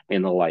shines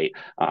in the light.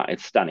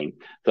 It's stunning.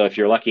 So if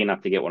you're lucky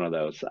enough to get one of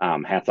those,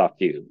 hats off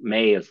to you.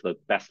 May is the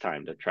best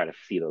time to try to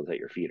see those at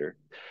your feeder.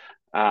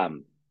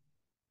 Um,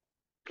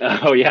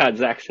 Oh yeah,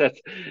 Zach says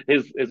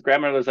his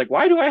grandmother's like,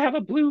 why do I have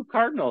a blue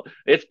cardinal?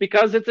 It's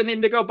because it's an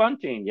indigo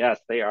bunting. Yes,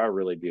 they are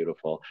really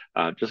beautiful,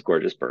 just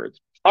gorgeous birds.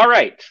 All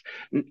right,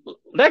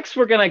 next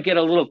we're gonna get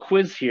a little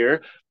quiz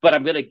here, but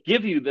I'm gonna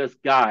give you this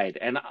guide,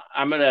 and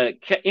I'm gonna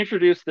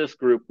introduce this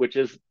group, which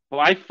is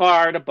by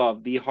far and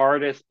above the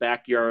hardest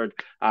backyard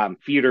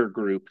feeder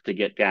group to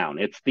get down.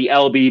 It's the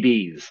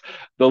LBBs,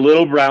 the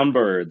little brown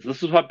birds.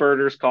 This is what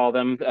birders call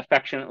them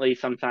affectionately,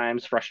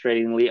 sometimes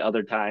frustratingly,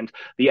 other times.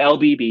 The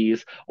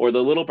LBBs, or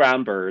the little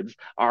brown birds,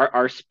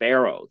 are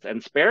sparrows.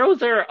 And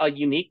sparrows are a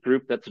unique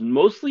group that's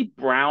mostly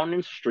brown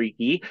and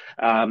streaky,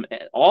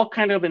 all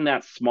kind of in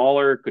that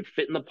smaller, could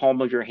fit in the palm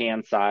of your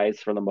hand size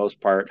for the most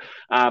part,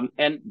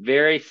 and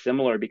very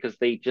similar because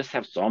they just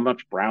have so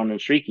much brown and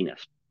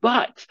streakiness.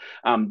 But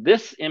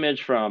this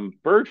image from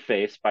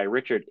Birdface by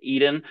Richard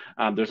Eden,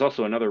 there's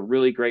also another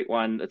really great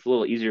one that's a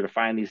little easier to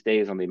find these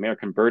days on the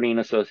American Birding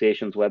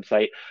Association's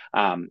website,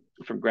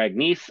 from Greg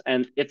Neese,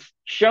 and it's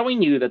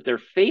showing you that their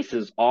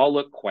faces all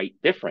look quite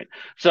different.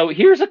 So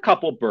here's a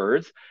couple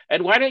birds,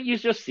 and why don't you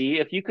just see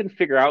if you can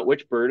figure out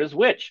which bird is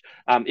which?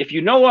 If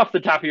you know off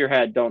the top of your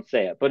head, don't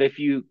say it, but if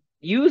you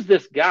use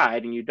this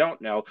guide and you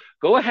don't know,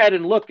 go ahead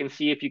and look and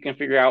see if you can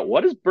figure out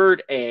what is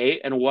bird A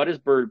and what is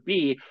bird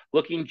B,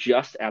 looking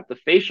just at the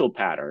facial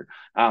pattern.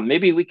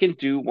 Maybe we can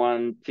do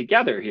one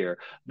together here.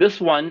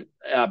 This one,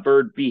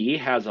 bird B,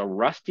 has a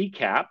rusty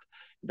cap,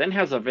 then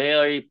has a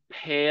very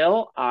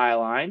pale eye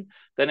line,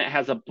 then it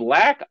has a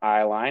black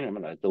eye line. I'm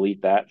going to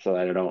delete that so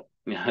that I don't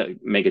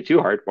make it too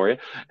hard for you.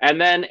 And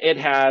then it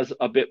has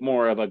a bit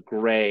more of a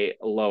gray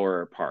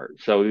lower part.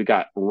 So we've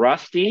got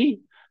rusty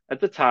at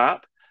the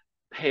top,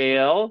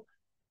 pale,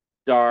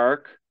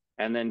 dark,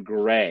 and then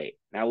gray.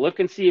 Now look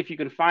and see if you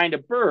can find a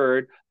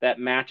bird that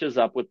matches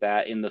up with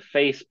that in the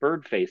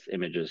bird face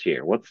images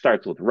here. What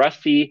starts with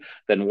rusty,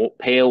 then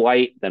pale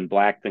white, then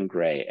black, then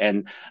gray.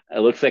 And it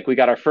looks like we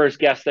got our first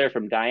guest there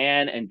from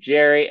Diane and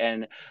Jerry,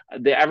 and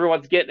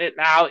everyone's getting it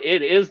now.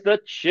 It is the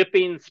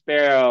chipping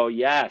sparrow.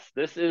 Yes,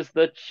 this is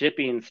the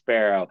chipping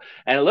sparrow.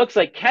 And it looks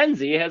like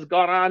Kenzie has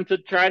gone on to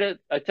try to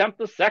attempt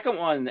the second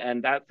one,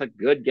 and that's a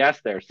good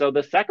guess there. So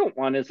the second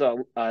one is a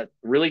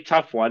really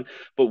tough one,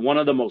 but one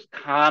of the most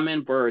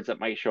common birds that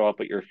might show up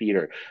at your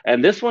feeder.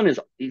 And this one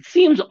it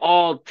seems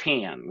all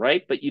tan,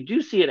 right? But you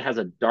do see it has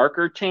a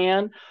darker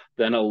tan,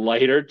 then a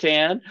lighter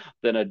tan,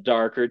 then a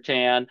darker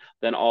tan,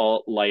 then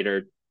all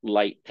lighter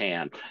light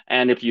tan.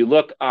 And if you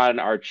look on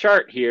our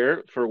chart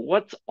here for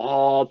what's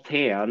all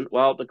tan,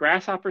 well, the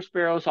grasshopper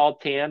sparrow is all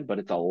tan, but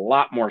it's a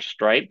lot more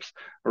stripes,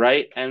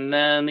 right? And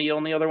then the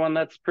only other one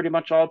that's pretty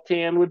much all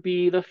tan would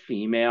be the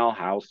female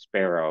house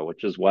sparrow,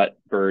 which is what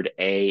bird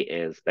A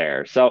is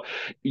there. So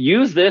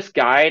use this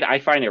guide. I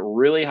find it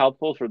really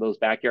helpful for those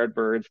backyard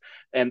birds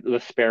and the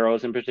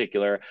sparrows in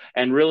particular,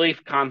 and really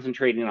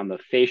concentrating on the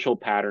facial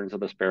patterns of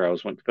the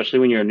sparrows, especially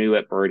when you're new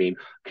at birding,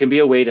 can be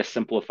a way to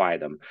simplify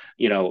them.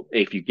 You know,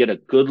 if you get a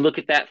good look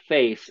at that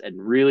face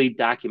and really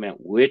document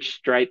which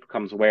stripe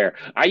comes where.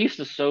 I used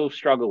to so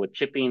struggle with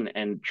chipping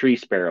and tree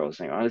sparrows.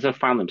 You know, I just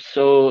found them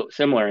so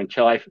similar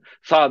until I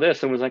saw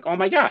this and was like, oh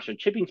my gosh, a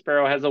chipping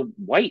sparrow has a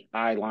white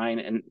eye line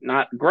and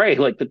not gray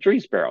like the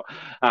tree sparrow.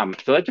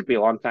 So that took me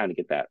a long time to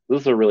get that.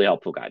 This is a really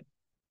helpful guide.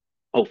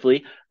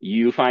 Hopefully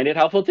you find it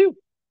helpful too.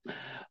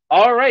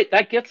 All right,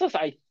 that gets us,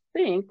 I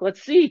think,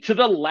 let's see, to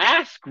the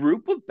last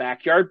group of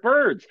backyard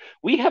birds.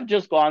 We have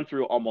just gone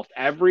through almost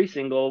every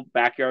single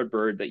backyard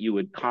bird that you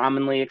would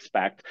commonly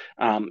expect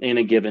in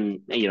a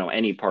given,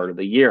 any part of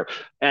the year.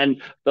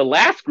 And the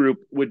last group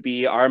would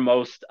be our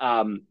most,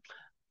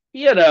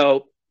 you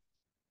know,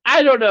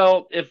 I don't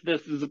know if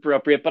this is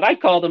appropriate, but I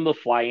call them the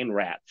flying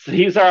rats.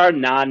 These are our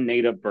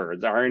non-native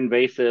birds, our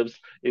invasives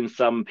in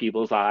some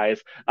people's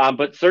eyes,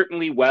 but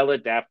certainly well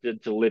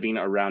adapted to living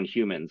around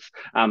humans.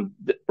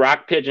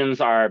 Rock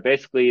pigeons are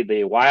basically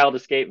the wild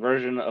escape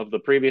version of the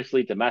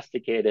previously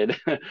domesticated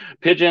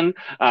pigeon.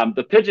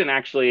 The pigeon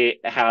actually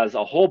has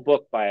a whole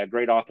book by a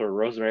great author,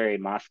 Rosemary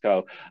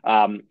Moscow,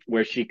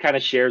 where she kind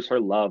of shares her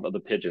love of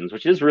the pigeons,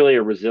 which is really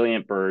a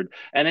resilient bird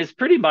and is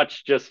pretty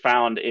much just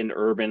found in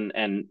urban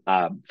and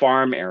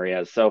farm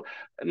areas. So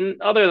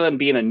other than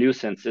being a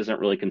nuisance, isn't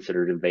really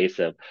considered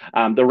invasive.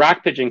 The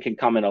rock pigeon can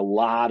come in a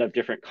lot of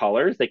different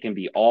colors. They can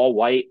be all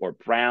white or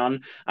brown,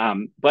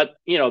 but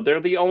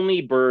they're the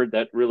only bird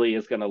that really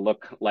is going to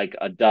look like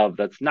a dove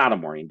that's not a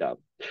mourning dove.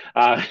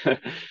 Uh,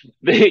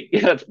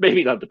 that's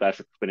maybe not the best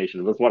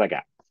explanation. That's what I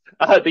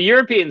got. The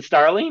European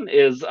starling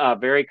is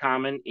very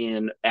common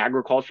in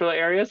agricultural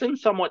areas and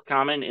somewhat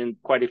common in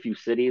quite a few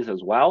cities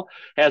as well.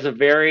 Has a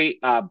very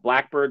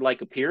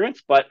blackbird-like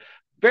appearance, but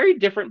very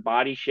different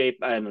body shape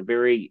and a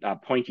very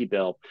pointy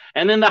bill.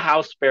 And then the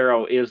house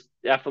sparrow is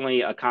definitely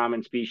a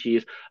common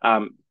species.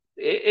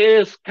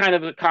 It is kind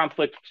of a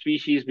conflict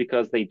species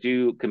because they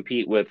do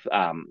compete with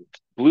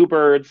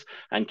bluebirds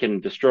and can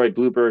destroy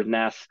bluebird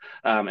nests.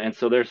 And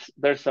so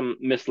there's some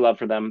mislove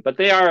for them, but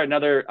they are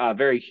another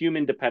very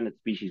human dependent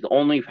species,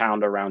 only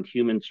found around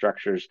human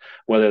structures,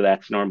 whether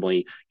that's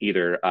normally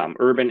either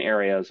urban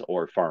areas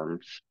or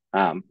farms.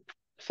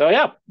 So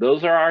yeah,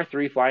 those are our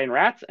three flying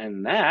rats,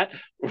 and that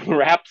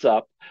wraps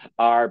up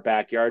our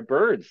backyard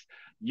birds.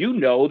 You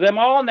know them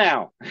all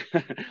now.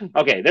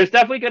 Okay, there's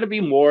definitely going to be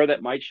more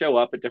that might show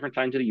up at different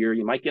times of the year.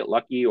 You might get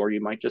lucky, or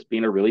you might just be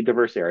in a really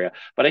diverse area.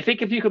 But I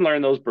think if you can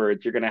learn those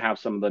birds, you're going to have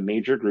some of the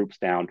major groups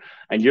down,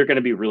 and you're going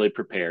to be really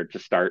prepared to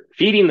start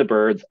feeding the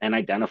birds and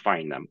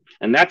identifying them.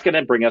 And that's going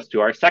to bring us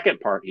to our second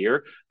part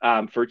here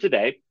for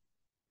today,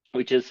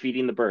 which is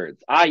feeding the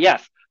birds.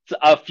 Yes. So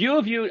a few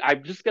of you,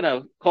 I'm just going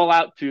to call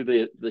out to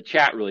the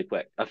chat really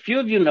quick. A few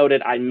of you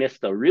noted I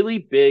missed a really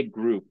big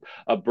group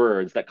of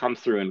birds that comes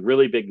through in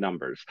really big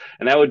numbers,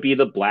 and that would be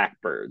the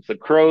blackbirds, the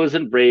crows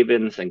and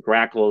ravens and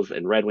grackles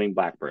and red-winged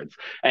blackbirds.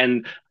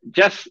 And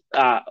just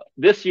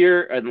this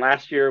year and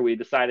last year, we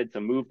decided to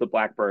move the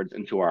blackbirds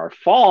into our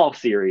fall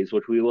series,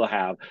 which we will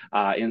have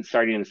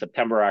starting in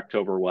September,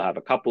 October. We'll have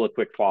a couple of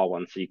quick fall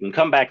ones, so you can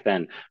come back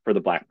then for the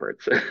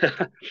blackbirds.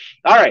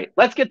 All right,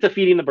 let's get to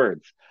feeding the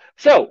birds.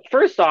 So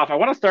first off, I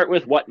want to start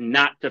with what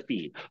not to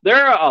feed. There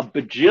are a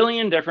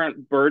bajillion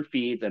different bird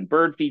feeds and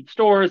bird feed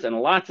stores and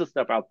lots of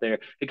stuff out there.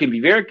 It can be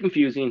very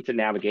confusing to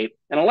navigate.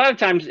 And a lot of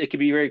times it can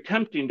be very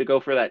tempting to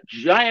go for that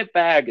giant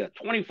bag, a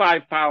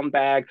 25-pound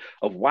bag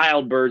of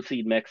wild bird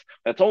seed mix.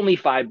 That's only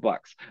 $5.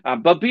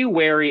 But be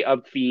wary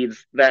of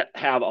feeds that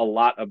have a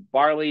lot of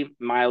barley,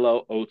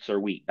 milo, oats, or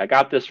wheat. I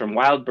got this from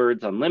Wild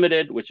Birds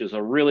Unlimited, which is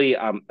a really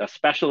a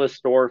specialist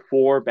store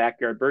for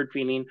backyard bird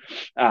feeding.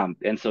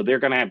 And so they're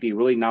going to be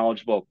really knowledgeable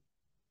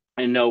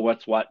and know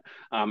what's what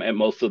at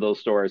most of those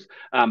stores.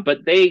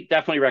 But they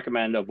definitely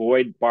recommend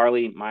avoid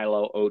barley,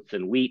 milo, oats,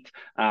 and wheat.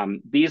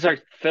 These are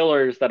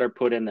fillers that are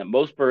put in that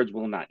most birds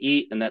will not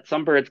eat and that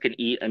some birds can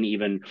eat and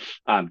even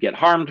get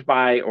harmed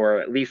by, or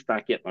at least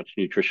not get much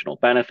nutritional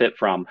benefit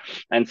from.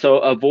 And so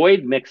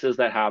avoid mixes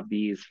that have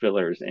these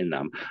fillers in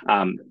them.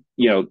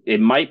 It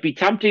might be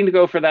tempting to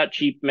go for that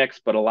cheap mix,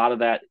 but a lot of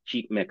that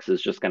cheap mix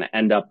is just going to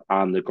end up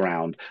on the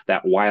ground,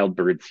 that wild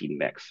bird seed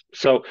mix.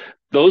 So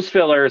those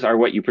fillers are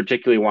what you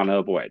particularly want to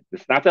avoid.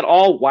 It's not that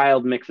all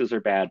wild mixes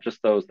are bad,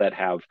 just those that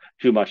have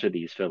too much of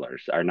these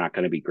fillers are not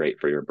going to be great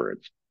for your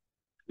birds.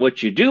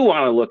 What you do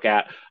want to look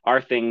at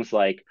are things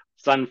like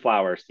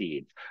sunflower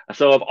seeds.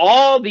 So of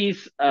all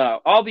these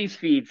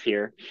feeds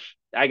here,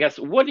 I guess,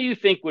 what do you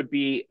think would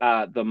be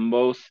the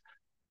most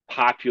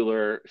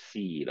popular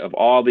seed of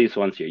all these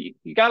ones here.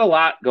 You got a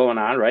lot going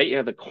on, right? You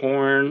have the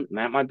corn,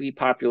 that might be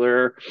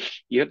popular.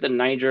 You have the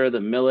Niger,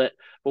 the millet.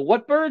 But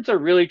what birds are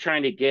really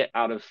trying to get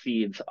out of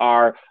seeds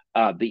are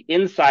the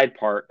inside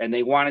part, and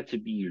they want it to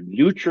be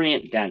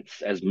nutrient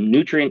dense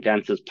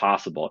as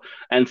possible.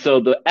 And so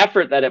the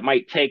effort that it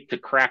might take to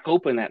crack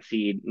open that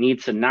seed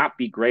needs to not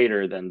be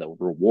greater than the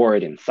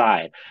reward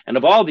inside. And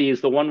of all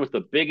these, the one with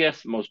the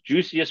biggest, most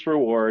juiciest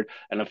reward,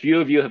 and a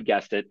few of you have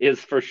guessed it, is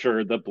for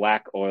sure the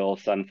black oil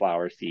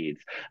sunflower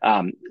seeds.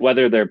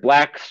 Whether they're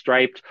black,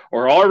 striped,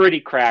 or already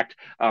cracked,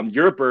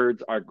 your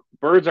birds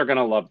are going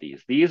to love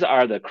these. These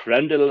are the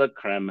creme de la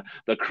creme,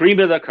 the cream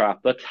of the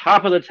crop, the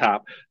top of the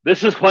top.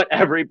 This is what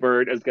every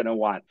bird is going to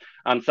want.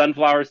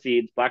 Sunflower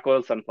seeds, black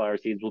oil sunflower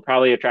seeds will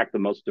probably attract the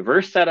most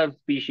diverse set of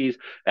species,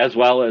 as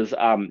well as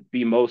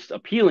be most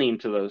appealing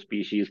to those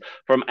species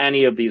from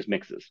any of these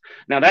mixes.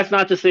 Now, that's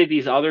not to say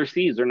these other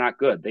seeds are not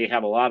good. They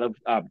have a lot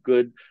of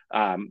good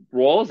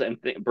roles, and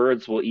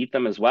birds will eat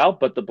them as well.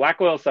 But the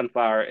black oil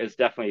sunflower is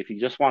definitely, if you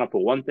just want to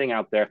put one thing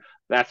out there,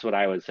 that's what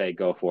I would say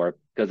go for,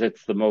 because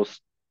it's the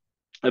most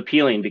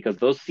appealing, because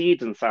those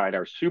seeds inside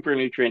are super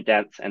nutrient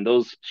dense and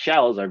those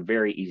shells are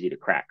very easy to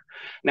crack.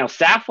 Now,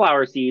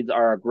 safflower seeds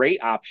are a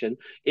great option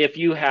if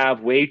you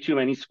have way too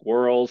many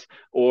squirrels,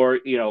 or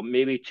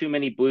maybe too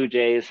many blue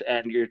jays,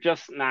 and you're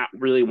just not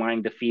really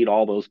wanting to feed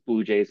all those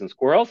blue jays and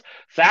squirrels.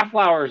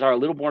 Safflowers are a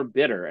little more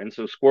bitter, and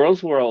so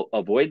squirrels will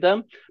avoid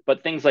them,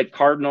 but things like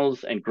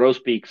cardinals and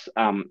grosbeaks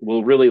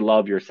will really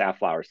love your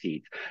safflower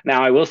seeds.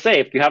 Now, I will say,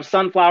 if you have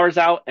sunflowers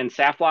out and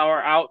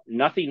safflower out,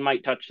 nothing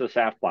might touch the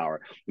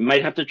safflower. You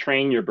might have to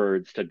train your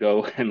birds to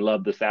go and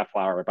love the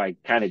safflower by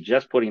kind of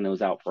just putting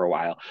those out for a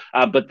while.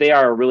 But they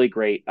are a really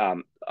great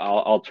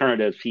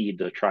alternative seed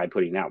to try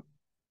putting out.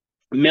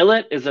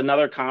 Millet is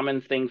another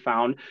common thing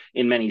found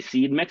in many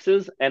seed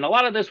mixes, and a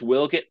lot of this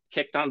will get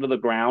kicked onto the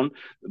ground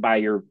by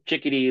your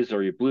chickadees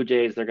or your blue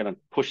jays. They're going to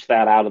push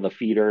that out of the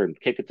feeder and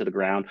kick it to the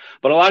ground.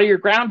 But a lot of your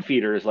ground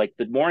feeders, like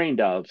the mourning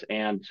doves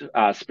and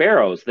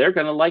sparrows, they're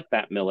going to like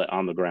that millet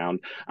on the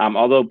ground.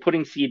 Although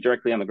putting seed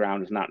directly on the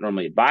ground is not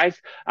normally advised,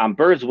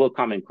 birds will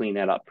come and clean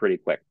that up pretty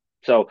quick.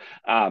 So,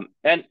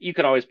 and you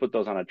can always put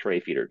those on a tray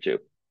feeder too.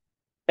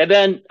 And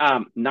then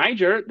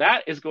Niger,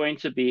 that is going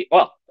to be,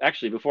 well,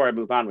 actually, before I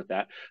move on with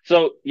that,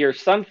 so your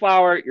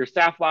sunflower, your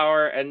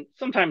safflower, and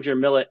sometimes your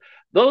millet,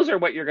 those are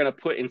what you're going to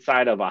put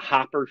inside of a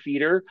hopper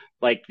feeder,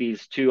 like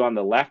these two on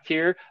the left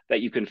here, that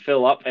you can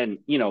fill up and,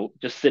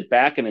 just sit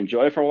back and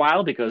enjoy for a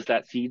while, because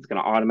that seed's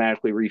going to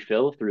automatically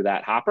refill through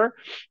that hopper.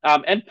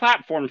 And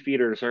platform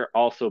feeders are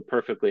also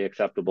perfectly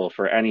acceptable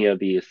for any of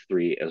these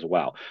three as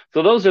well.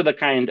 So those are the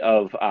kind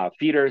of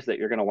feeders that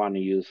you're going to want to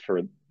use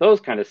for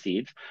those kind of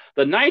seeds.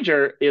 The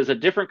Niger is a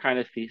different kind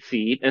of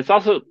seed, and it's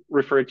also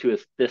referred to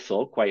as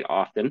thistle quite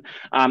often.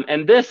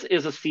 And this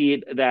is a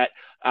seed that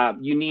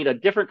you need a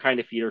different kind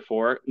of feeder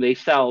for. They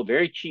sell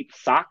very cheap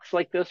socks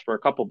like this for a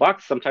couple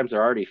bucks. Sometimes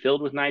they're already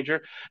filled with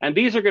Niger. And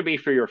these are going to be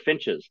for your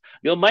finches.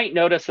 You might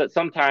notice that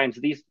sometimes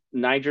these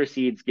Niger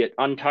seeds get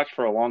untouched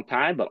for a long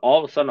time, but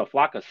all of a sudden a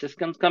flock of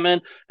siskins come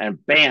in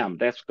and bam,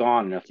 that's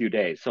gone in a few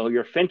days. So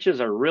your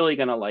finches are really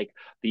going to like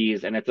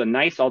these, and it's a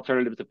nice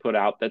alternative to put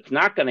out that's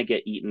not going to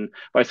get eaten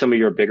by some of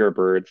your bigger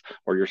birds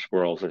or your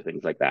squirrels or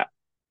things like that.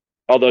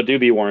 Although, do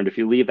be warned, if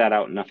you leave that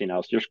out and nothing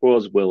else, your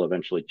squirrels will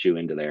eventually chew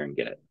into there and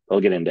get it. They'll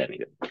get into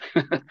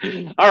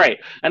anything. All right.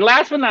 And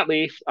last but not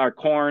least are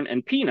corn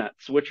and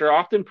peanuts, which are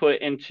often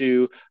put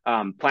into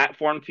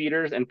platform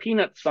feeders. And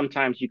peanuts,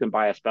 sometimes you can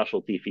buy a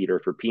specialty feeder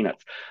for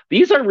peanuts.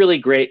 These are really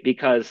great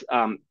because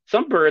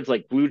some birds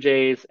like blue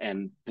jays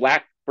and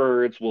blackbirds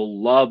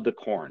will love the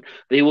corn.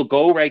 They will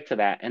go right to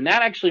that. And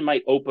that actually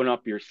might open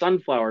up your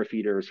sunflower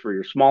feeders for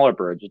your smaller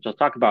birds, which I'll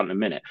talk about in a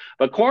minute.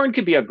 But corn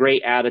can be a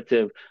great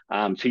additive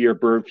to your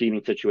bird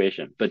feeding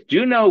situation. But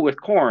do know with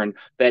corn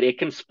that it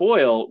can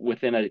spoil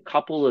within a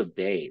couple of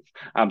days.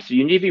 So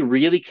you need to be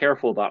really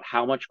careful about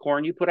how much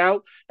corn you put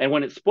out. And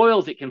when it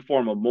spoils, it can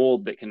form a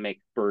mold that can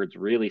make birds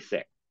really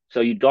sick. So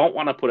you don't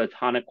want to put a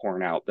ton of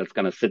corn out that's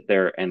going to sit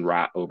there and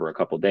rot over a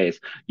couple of days.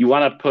 You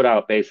want to put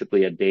out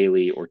basically a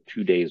daily or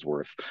 2 days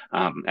worth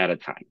at a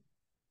time.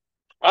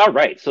 All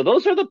right, so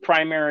those are the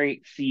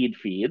primary seed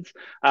feeds.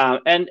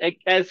 And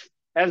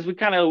as we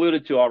kind of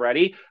alluded to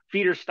already,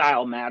 feeder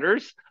style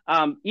matters.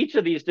 Each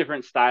of these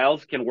different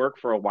styles can work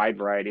for a wide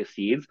variety of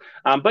seeds,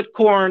 but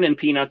corn and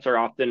peanuts are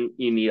often,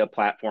 you need a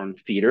platform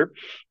feeder.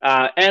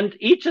 And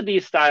each of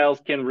these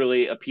styles can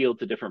really appeal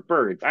to different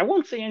birds. I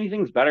won't say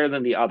anything's better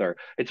than the other.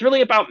 It's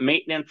really about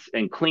maintenance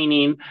and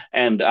cleaning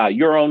and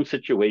your own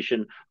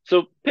situation.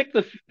 So pick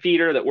the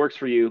feeder that works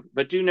for you,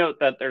 but do note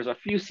that there's a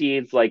few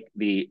seeds like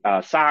the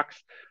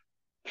socks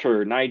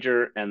for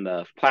Niger and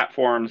the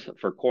platforms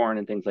for corn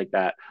and things like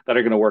that that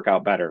are going to work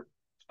out better.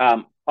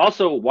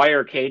 Also,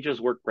 wire cages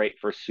work great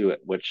for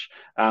suet, which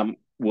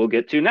we'll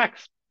get to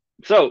next.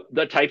 So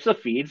the types of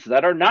feeds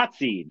that are not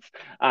seeds,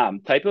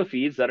 type of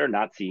feeds that are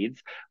not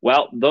seeds,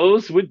 well,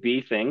 those would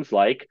be things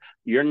like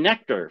your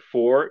nectar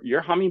for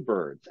your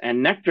hummingbirds.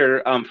 And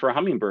nectar for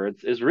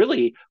hummingbirds is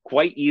really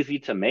quite easy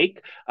to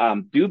make.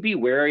 Do be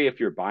wary if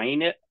you're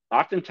buying it.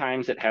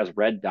 Oftentimes it has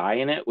red dye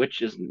in it,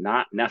 which is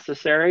not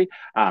necessary.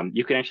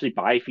 You can actually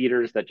buy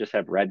feeders that just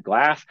have red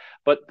glass,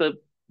 but the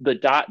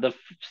dot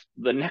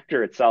the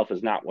nectar itself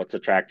is not what's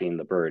attracting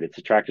the bird. It's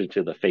attracted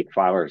to the fake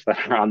flowers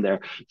that are on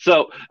there.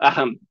 So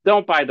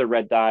don't buy the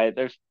red dye.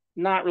 There's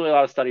not really a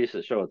lot of studies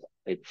that show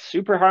it's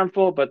super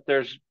harmful, but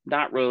there's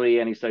not really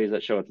any studies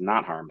that show it's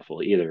not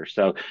harmful either.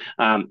 So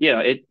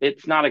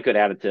it's not a good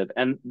additive.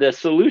 And the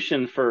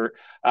solution for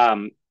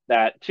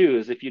that too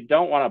is if you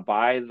don't want to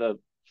buy the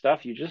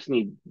stuff, you just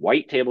need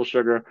white table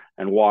sugar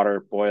and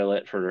water. Boil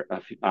it for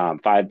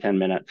 5-10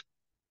 minutes,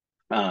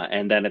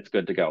 and then it's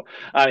good to go.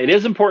 It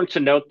is important to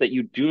note that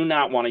you do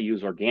not want to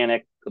use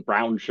organic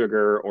brown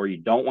sugar, or you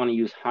don't want to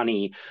use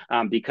honey,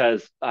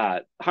 because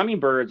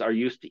hummingbirds are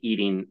used to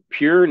eating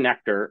pure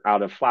nectar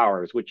out of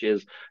flowers, which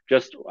is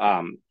just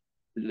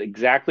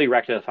exactly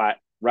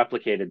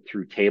replicated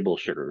through table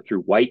sugar,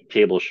 through white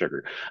table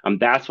sugar.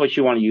 That's what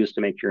you want to use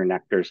to make your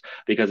nectars,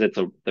 because it's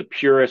the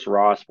purest,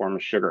 rawest form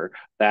of sugar.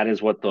 That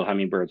is what the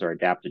hummingbirds are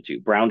adapted to.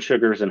 Brown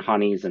sugars and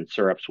honeys and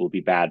syrups will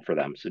be bad for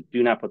them. So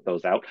do not put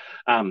those out.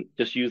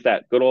 Just use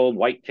that good old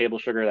white table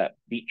sugar, that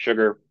beet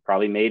sugar,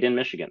 probably made in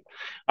Michigan.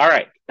 All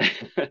right.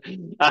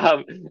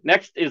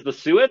 Next is the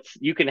suets.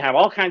 You can have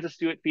all kinds of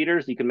suet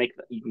feeders. You can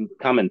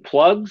come in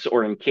plugs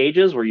or in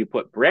cages where you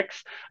put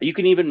bricks. You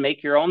can even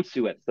make your own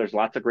suets. There's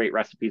lots of great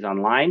recipes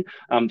online.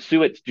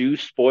 Suets do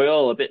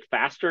spoil a bit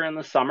faster in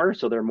the summer,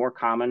 so they're more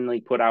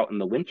commonly put out in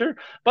the winter.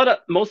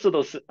 But most of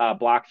those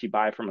blocks you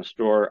buy from a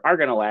store are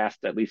going to last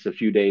at least a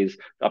few days,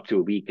 up to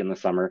a week in the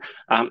summer.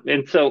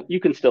 And so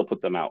you can still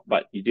put them out,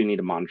 but you do need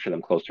to monitor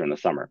them closer in the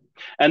summer.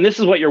 And this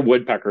is what your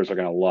woodpeckers are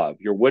going to love.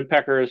 Your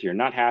woodpeckers, your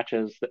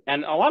nuthatches,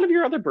 and a lot of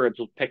your other birds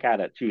will pick at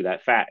it too.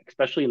 That fat,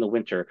 especially in the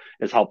winter,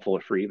 is helpful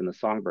for even the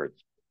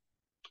songbirds.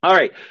 All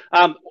right.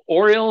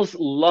 Orioles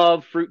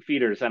love fruit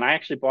feeders, and I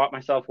actually bought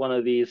myself one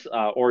of these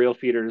Oriole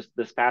feeders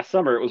this past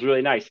summer. It was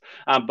really nice.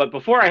 But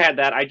before I had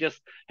that, I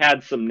just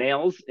had some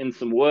nails in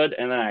some wood,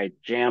 and then I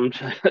jammed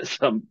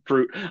some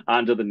fruit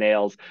onto the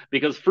nails,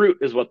 because fruit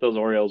is what those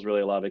Orioles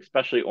really love,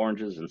 especially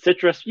oranges and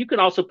citrus. You can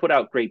also put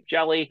out grape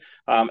jelly.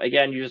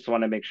 Again, you just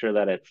want to make sure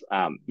that it's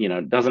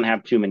doesn't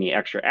have too many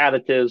extra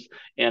additives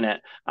in it.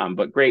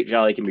 But grape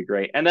jelly can be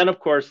great. And then, of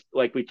course,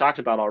 like we talked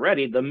about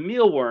already, the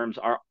mealworms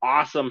are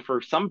awesome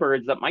for some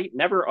birds that might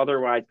never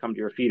otherwise come to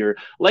your feeder,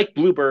 like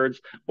bluebirds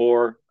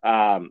or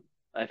a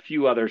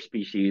few other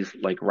species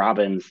like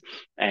robins,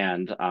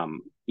 and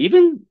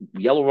even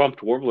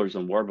yellow-rumped warblers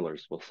and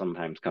warblers will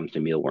sometimes come to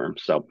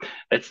mealworms. So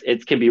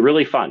it can be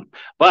really fun.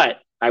 But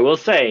I will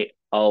say,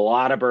 a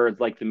lot of birds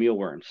like the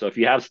mealworms. So if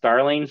you have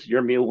starlings,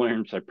 your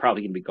mealworms are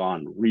probably going to be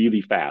gone really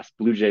fast.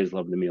 Blue jays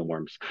love the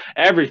mealworms.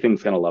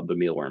 Everything's going to love the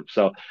mealworms.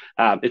 So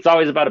it's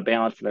always about a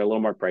balance. They're a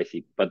little more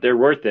pricey, but they're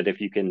worth it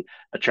if you can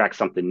attract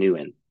something new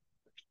in.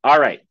 All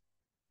right.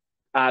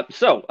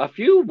 So a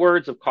few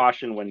words of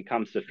caution when it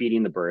comes to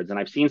feeding the birds. And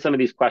I've seen some of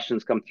these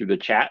questions come through the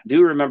chat.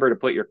 Do remember to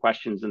put your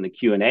questions in the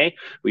Q&A.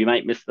 We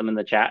might miss them in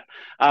the chat.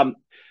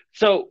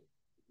 So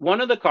one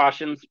of the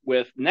cautions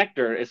with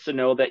nectar is to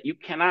know that you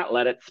cannot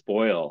let it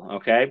spoil,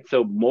 okay?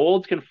 So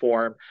molds can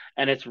form,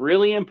 and it's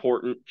really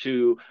important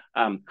to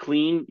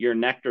clean your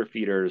nectar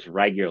feeders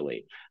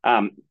regularly.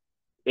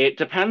 It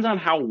depends on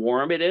how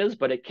warm it is,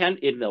 but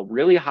in the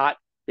really hot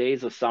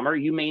days of summer,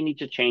 you may need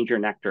to change your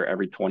nectar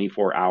every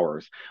 24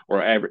 hours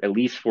or at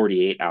least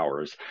 48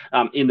 hours.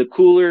 In the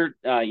cooler,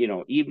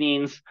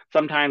 evenings,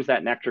 sometimes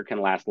that nectar can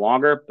last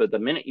longer, but the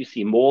minute you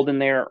see mold in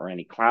there or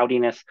any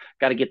cloudiness,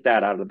 got to get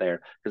that out of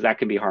there, because that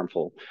can be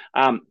harmful.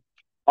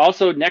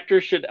 Also,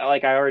 nectar should,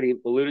 like I already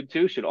alluded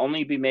to, should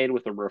only be made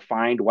with a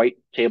refined white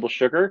table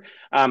sugar.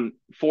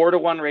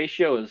 4-to-1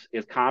 ratio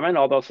is common,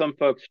 although some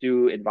folks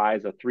do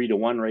advise a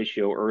 3-to-1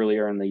 ratio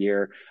earlier in the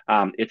year.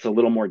 It's a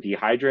little more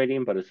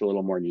dehydrating, but it's a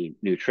little more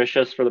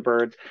nutritious for the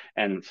birds.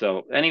 And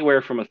so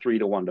anywhere from a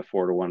 3-to-1 to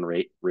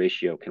 4-to-1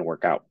 ratio can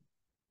work out.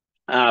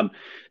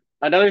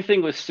 Another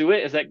thing with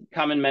suet is that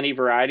come in many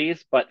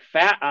varieties, but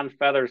fat on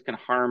feathers can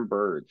harm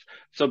birds.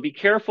 So be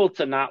careful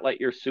to not let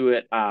your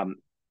suet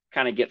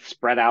kind of get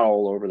spread out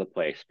all over the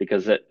place,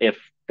 because if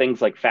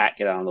things like fat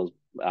get on those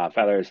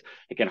feathers,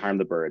 it can harm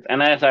the birds.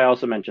 And as I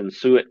also mentioned,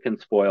 suet can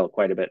spoil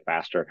quite a bit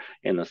faster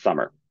in the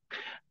summer.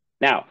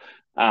 Now,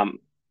 how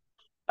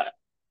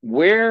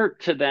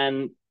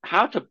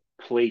to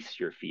place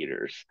your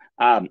feeders.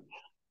 That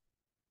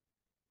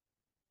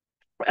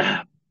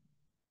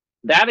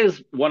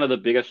is one of the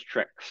biggest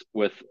tricks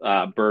with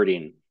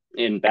birding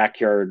in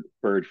backyard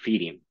bird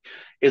feeding,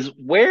 is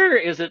where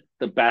is it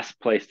the best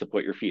place to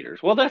put your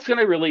feeders? Well, that's going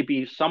to really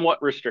be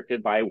somewhat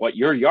restricted by what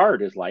your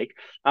yard is like.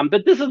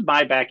 But this is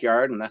my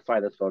backyard, and that's why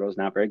this photo is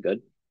not very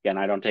good. Again,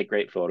 I don't take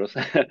great photos.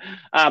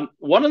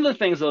 One of the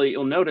things that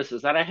you'll notice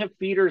is that I have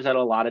feeders at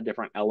a lot of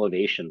different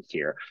elevations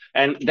here.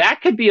 And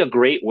that could be a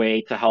great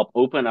way to help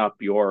open up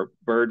your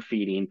bird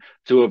feeding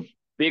to a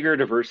bigger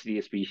diversity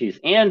of species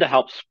and to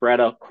help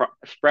spread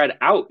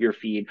out your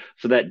feed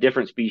so that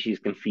different species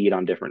can feed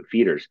on different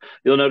feeders.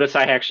 You'll notice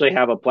I actually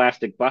have a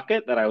plastic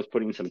bucket that I was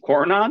putting some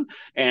corn on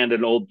and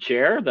an old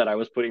chair that I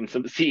was putting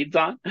some seeds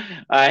on.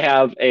 I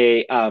have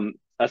a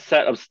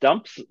set of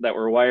stumps that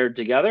were wired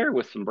together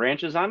with some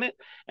branches on it.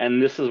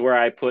 And this is where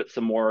I put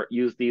some more,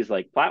 use these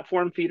like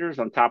platform feeders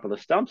on top of the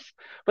stumps.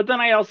 But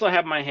then I also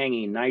have my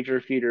hanging Niger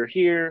feeder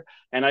here.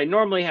 And I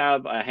normally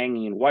have a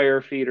hanging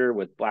wire feeder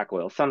with black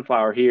oil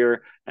sunflower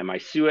here and my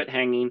suet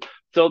hanging.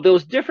 So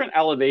those different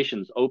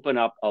elevations open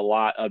up a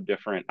lot of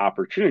different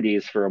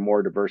opportunities for a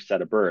more diverse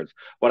set of birds.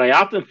 What I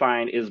often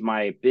find is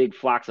my big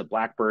flocks of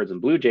blackbirds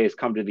and blue jays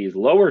come to these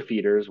lower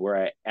feeders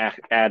where I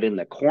add in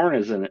the corn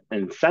as an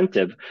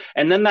incentive.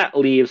 And then that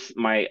leaves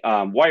my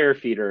wire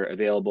feeder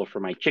available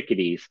for my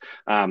chickadees.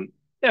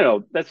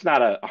 That's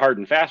not a hard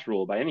and fast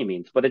rule by any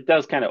means, but it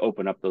does kind of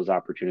open up those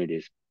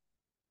opportunities.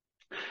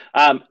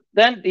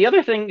 Then the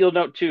other thing you'll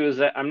note too is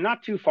that I'm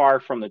not too far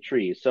from the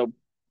trees. So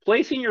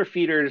placing your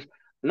feeders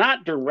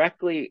not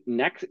directly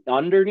next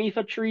underneath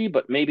a tree,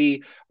 but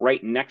maybe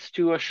right next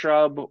to a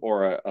shrub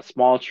or a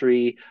small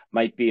tree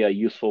might be a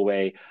useful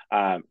way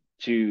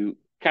to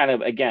kind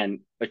of, again,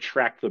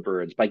 attract the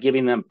birds by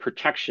giving them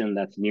protection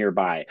that's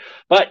nearby.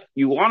 But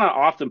you want to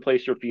often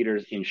place your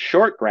feeders in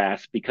short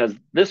grass because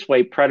this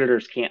way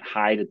predators can't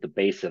hide at the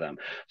base of them.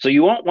 So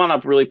you won't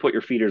want to really put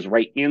your feeders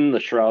right in the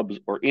shrubs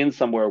or in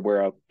somewhere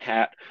where a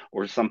cat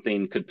or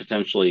something could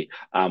potentially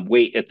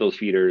wait at those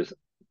feeders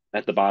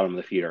at the bottom of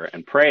the feeder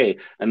and prey.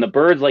 And the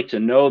birds like to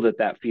know that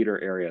that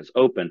feeder area is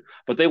open,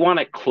 but they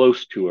want it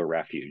close to a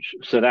refuge.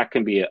 So that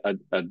can be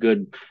a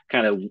good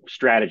kind of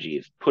strategy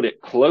is put it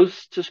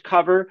close to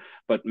cover,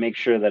 but make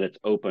sure that it's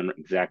open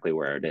exactly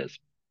where it is.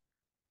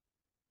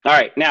 All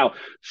right, now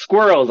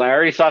squirrels. I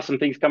already saw some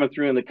things coming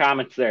through in the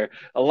comments there.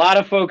 A lot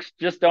of folks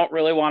just don't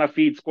really want to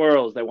feed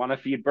squirrels. They want to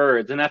feed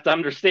birds, and that's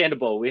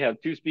understandable. We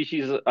have two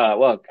species,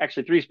 well,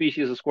 actually three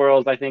species of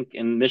squirrels, I think,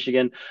 in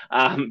Michigan.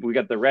 We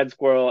got the red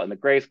squirrel and the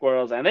gray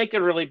squirrels, and they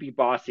can really be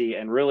bossy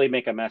and really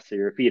make a mess of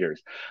your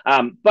feeders.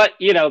 But,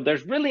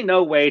 there's really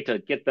no way to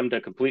get them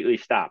to completely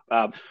stop.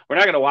 We're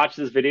not going to watch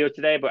this video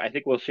today, but I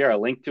think we'll share a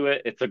link to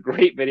it. It's a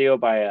great video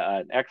by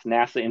an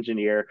ex-NASA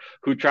engineer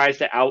who tries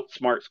to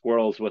outsmart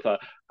squirrels with a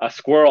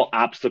squirrel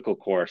obstacle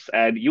course,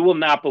 and you will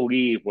not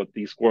believe what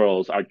these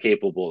squirrels are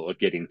capable of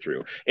getting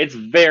through. It's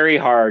very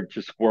hard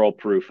to squirrel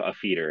proof a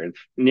feeder. It's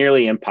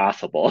nearly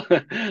impossible.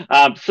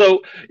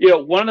 So,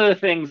 one of the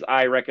things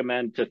I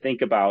recommend to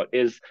think about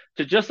is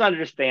to just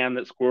understand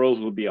that squirrels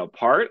will be a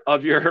part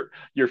of your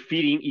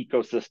feeding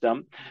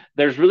ecosystem.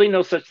 There's really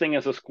no such thing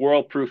as a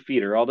squirrel proof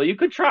feeder, although you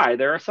could try.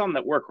 There are some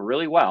that work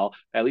really well,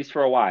 at least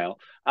for a while.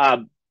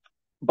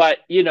 But,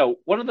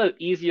 one of the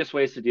easiest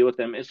ways to deal with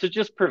them is to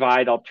just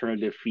provide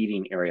alternative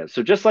feeding areas.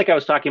 So just like I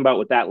was talking about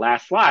with that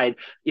last slide,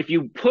 if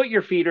you put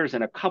your feeders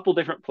in a couple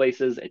different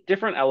places at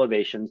different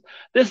elevations,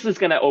 this is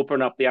going to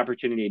open up the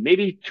opportunity.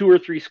 Maybe 2 or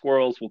 3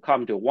 squirrels will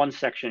come to one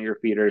section of your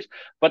feeders,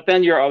 but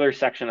then your other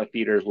section of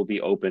feeders will be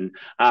open.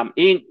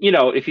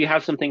 If you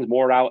have some things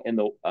more out in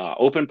the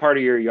open part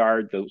of your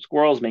yard, the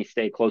squirrels may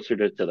stay closer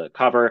to the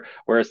cover,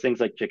 whereas things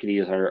like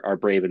chickadees are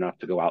brave enough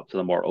to go out to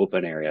the more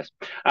open areas.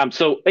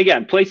 So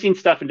again, placing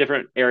stuff in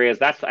different areas,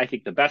 that's, I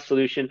think, the best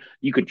solution.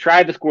 You could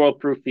try the squirrel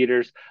proof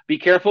feeders. Be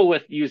careful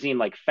with using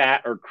like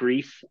fat or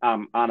grease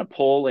on a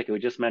pole, like we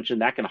just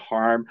mentioned. That can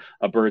harm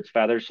a bird's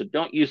feathers. So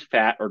don't use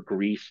fat or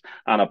grease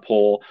on a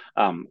pole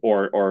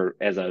or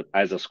as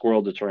a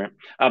squirrel deterrent.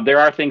 There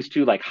are things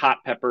too, like hot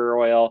pepper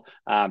oil.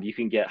 You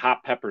can get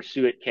hot pepper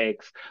suet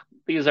cakes.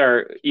 These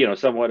are,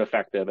 somewhat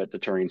effective at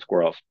deterring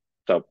squirrels.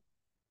 So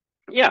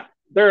yeah,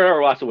 there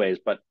are lots of ways,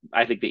 but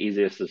I think the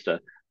easiest is to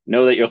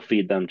know that you'll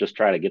feed them. Just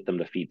try to get them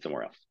to feed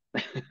somewhere else.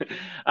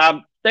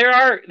 There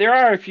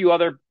are a few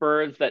other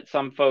birds that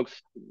some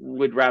folks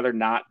would rather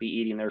not be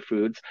eating their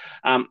foods,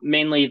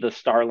 mainly the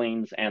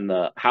starlings and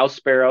the house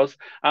sparrows.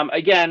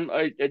 Again,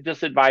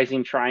 just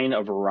advising trying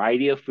a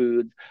variety of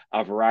foods,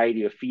 a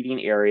variety of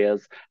feeding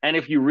areas. And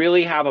if you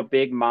really have a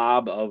big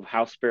mob of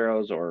house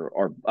sparrows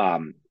or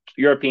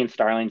European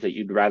starlings that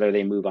you'd rather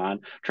they move on,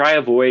 try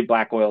avoid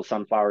black oil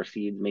sunflower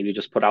seeds. Maybe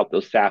just put out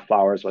those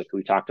safflowers like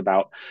we talked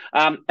about.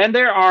 And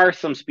there are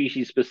some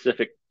species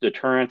specific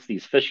deterrents.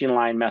 These fishing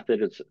line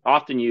method is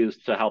often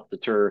used to help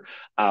deter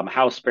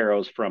house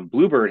sparrows from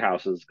bluebird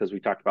houses, because we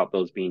talked about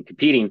those being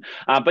competing.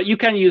 But you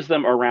can use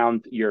them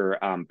around your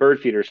bird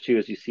feeders too,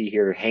 as you see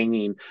here,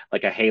 hanging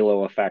like a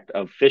halo effect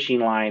of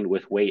fishing line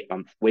with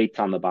weights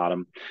on the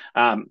bottom.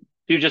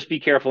 Do just be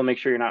careful, make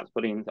sure you're not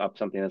putting up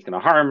something that's going to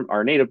harm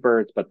our native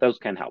birds, but those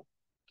can help.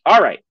 All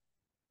right.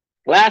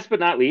 Last but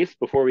not least,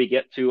 before we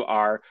get to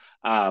our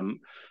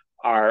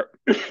our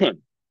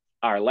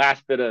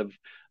last bit of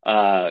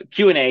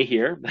Q&A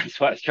here. That's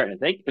what I was trying to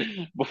think.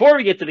 Before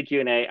we get to the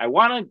Q&A, I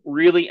want to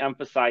really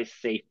emphasize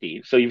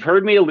safety. So you've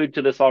heard me allude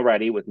to this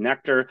already with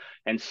nectar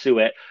and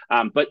suet,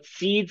 but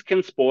seeds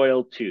can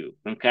spoil too,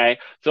 okay?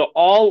 So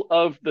all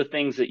of the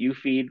things that you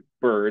feed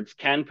birds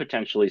can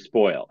potentially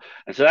spoil.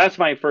 And so that's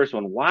my first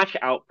one. Watch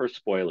out for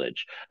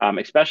spoilage,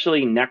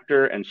 especially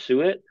nectar and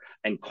suet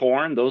and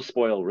corn. Those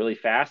spoil really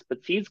fast,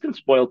 but seeds can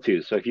spoil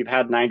too. So if you've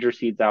had Niger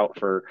seeds out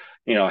for,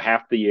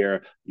 half the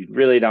year, you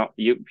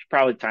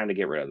probably time to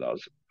get rid of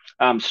those.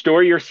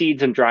 Store your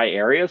seeds in dry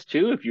areas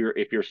too.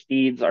 If your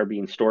seeds are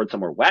being stored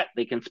somewhere wet,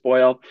 they can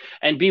spoil.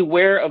 And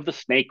beware of the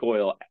snake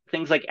oil,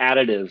 things like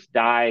additives,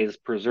 dyes,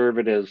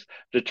 preservatives,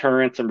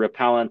 deterrents, and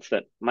repellents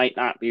that might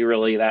not be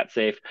really that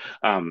safe.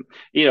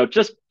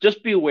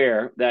 Just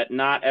beware that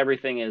not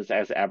everything is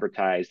as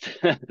advertised,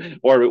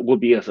 or it will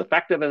be as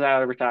effective as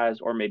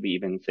advertised, or maybe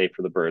even safe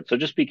for the birds. So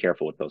just be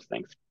careful with those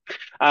things.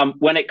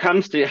 When it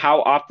comes to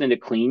how often to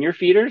clean your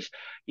feeders,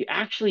 you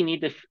actually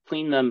need to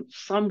clean them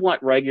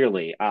somewhat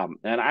regularly.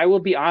 And I will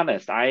be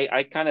honest,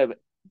 I kind of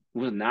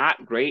was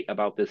not great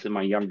about this in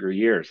my younger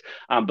years.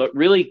 But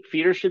really,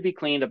 feeders should be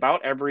cleaned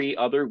about every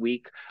other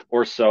week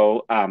or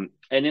so.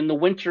 And in the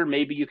winter,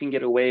 maybe you can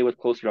get away with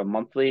closer to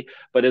monthly,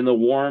 but in the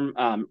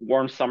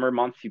warm summer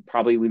months, you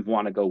probably would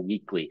want to go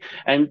weekly.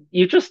 And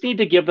you just need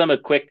to give them a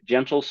quick,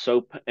 gentle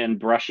soap and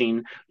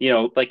brushing,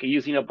 like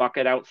using a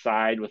bucket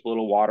outside with a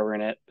little water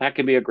in it. That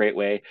can be a great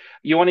way.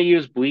 You want to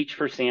use bleach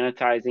for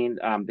sanitizing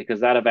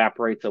because that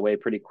evaporates away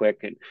pretty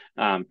quick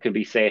and can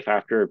be safe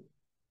after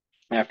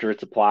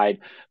it's applied.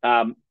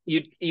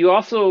 You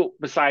also,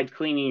 besides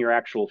cleaning your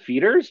actual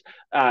feeders,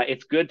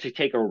 it's good to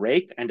take a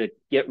rake and to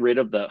get rid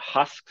of the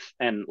husks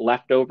and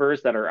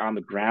leftovers that are on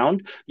the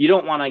ground. You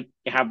don't want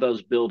to have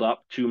those build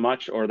up too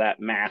much, or that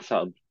mass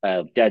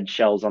of dead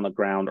shells on the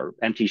ground or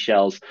empty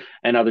shells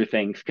and other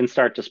things can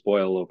start to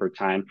spoil over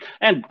time.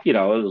 And,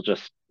 it'll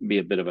just be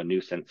a bit of a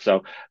nuisance. So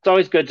it's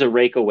always good to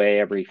rake away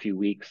every few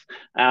weeks.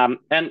 And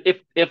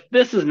if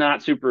this is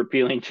not super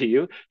appealing to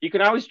you, you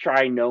can always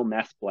try no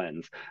mess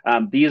blends.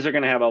 These are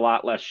going to have a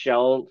lot less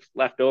shells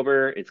left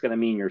over. It's going to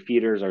mean your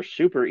feeders are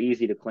super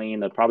easy to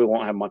clean. They probably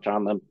won't have much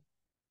on them.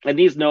 And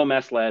these no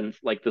mess blends,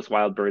 like this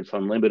Wild Birds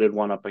Unlimited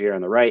one up here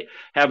on the right,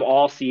 have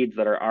all seeds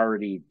that are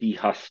already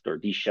dehusked or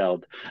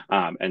deshelled.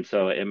 And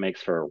so it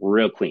makes for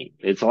real clean.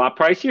 It's a lot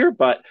pricier,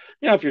 but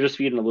if you're just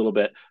feeding a little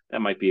bit, that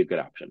might be a good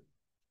option.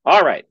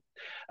 All right.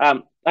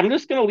 I'm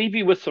just going to leave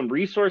you with some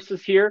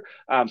resources here.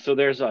 So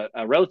there's a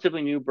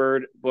relatively new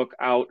bird book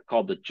out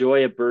called The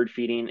Joy of Bird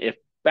Feeding. If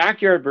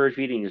backyard bird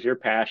feeding is your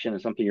passion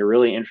and something you're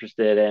really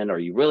interested in, or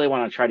you really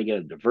want to try to get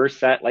a diverse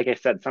set, like I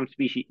said, some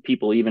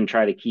people even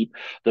try to keep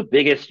the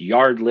biggest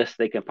yard list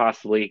they can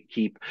possibly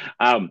keep.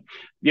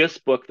 This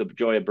book, The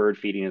Joy of Bird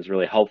Feeding, is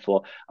really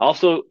helpful.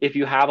 Also, if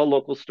you have a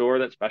local store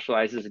that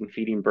specializes in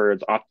feeding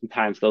birds,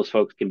 oftentimes those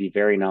folks can be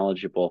very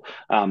knowledgeable.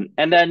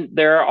 And then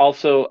there are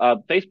also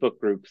Facebook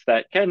groups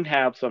that can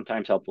have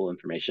sometimes helpful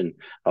information,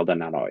 although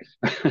not always.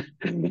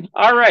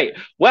 All right.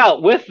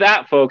 Well, with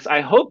that, folks, I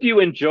hope you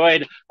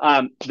enjoyed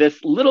this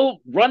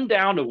little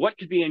rundown of what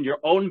could be in your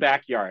own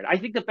backyard. I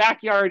think the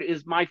backyard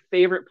is my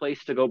favorite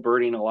place to go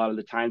birding a lot of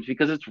the times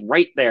because it's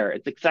right there.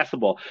 It's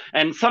accessible.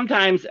 And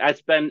sometimes I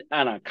spend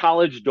in a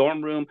college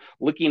dorm room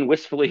looking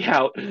wistfully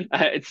out.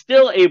 It's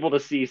still able to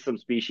see some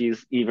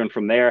species even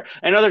from there.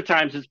 And other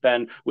times it's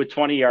been with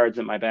 20 yards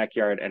in my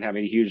backyard and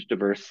having a huge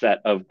diverse set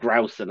of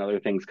grouse and other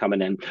things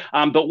coming in.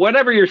 But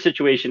whatever your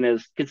situation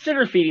is,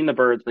 consider feeding the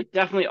birds, but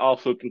definitely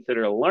also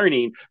consider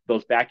learning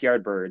those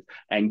backyard birds,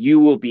 and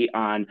you will be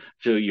on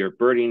to your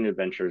birding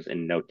adventures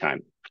in no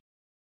time.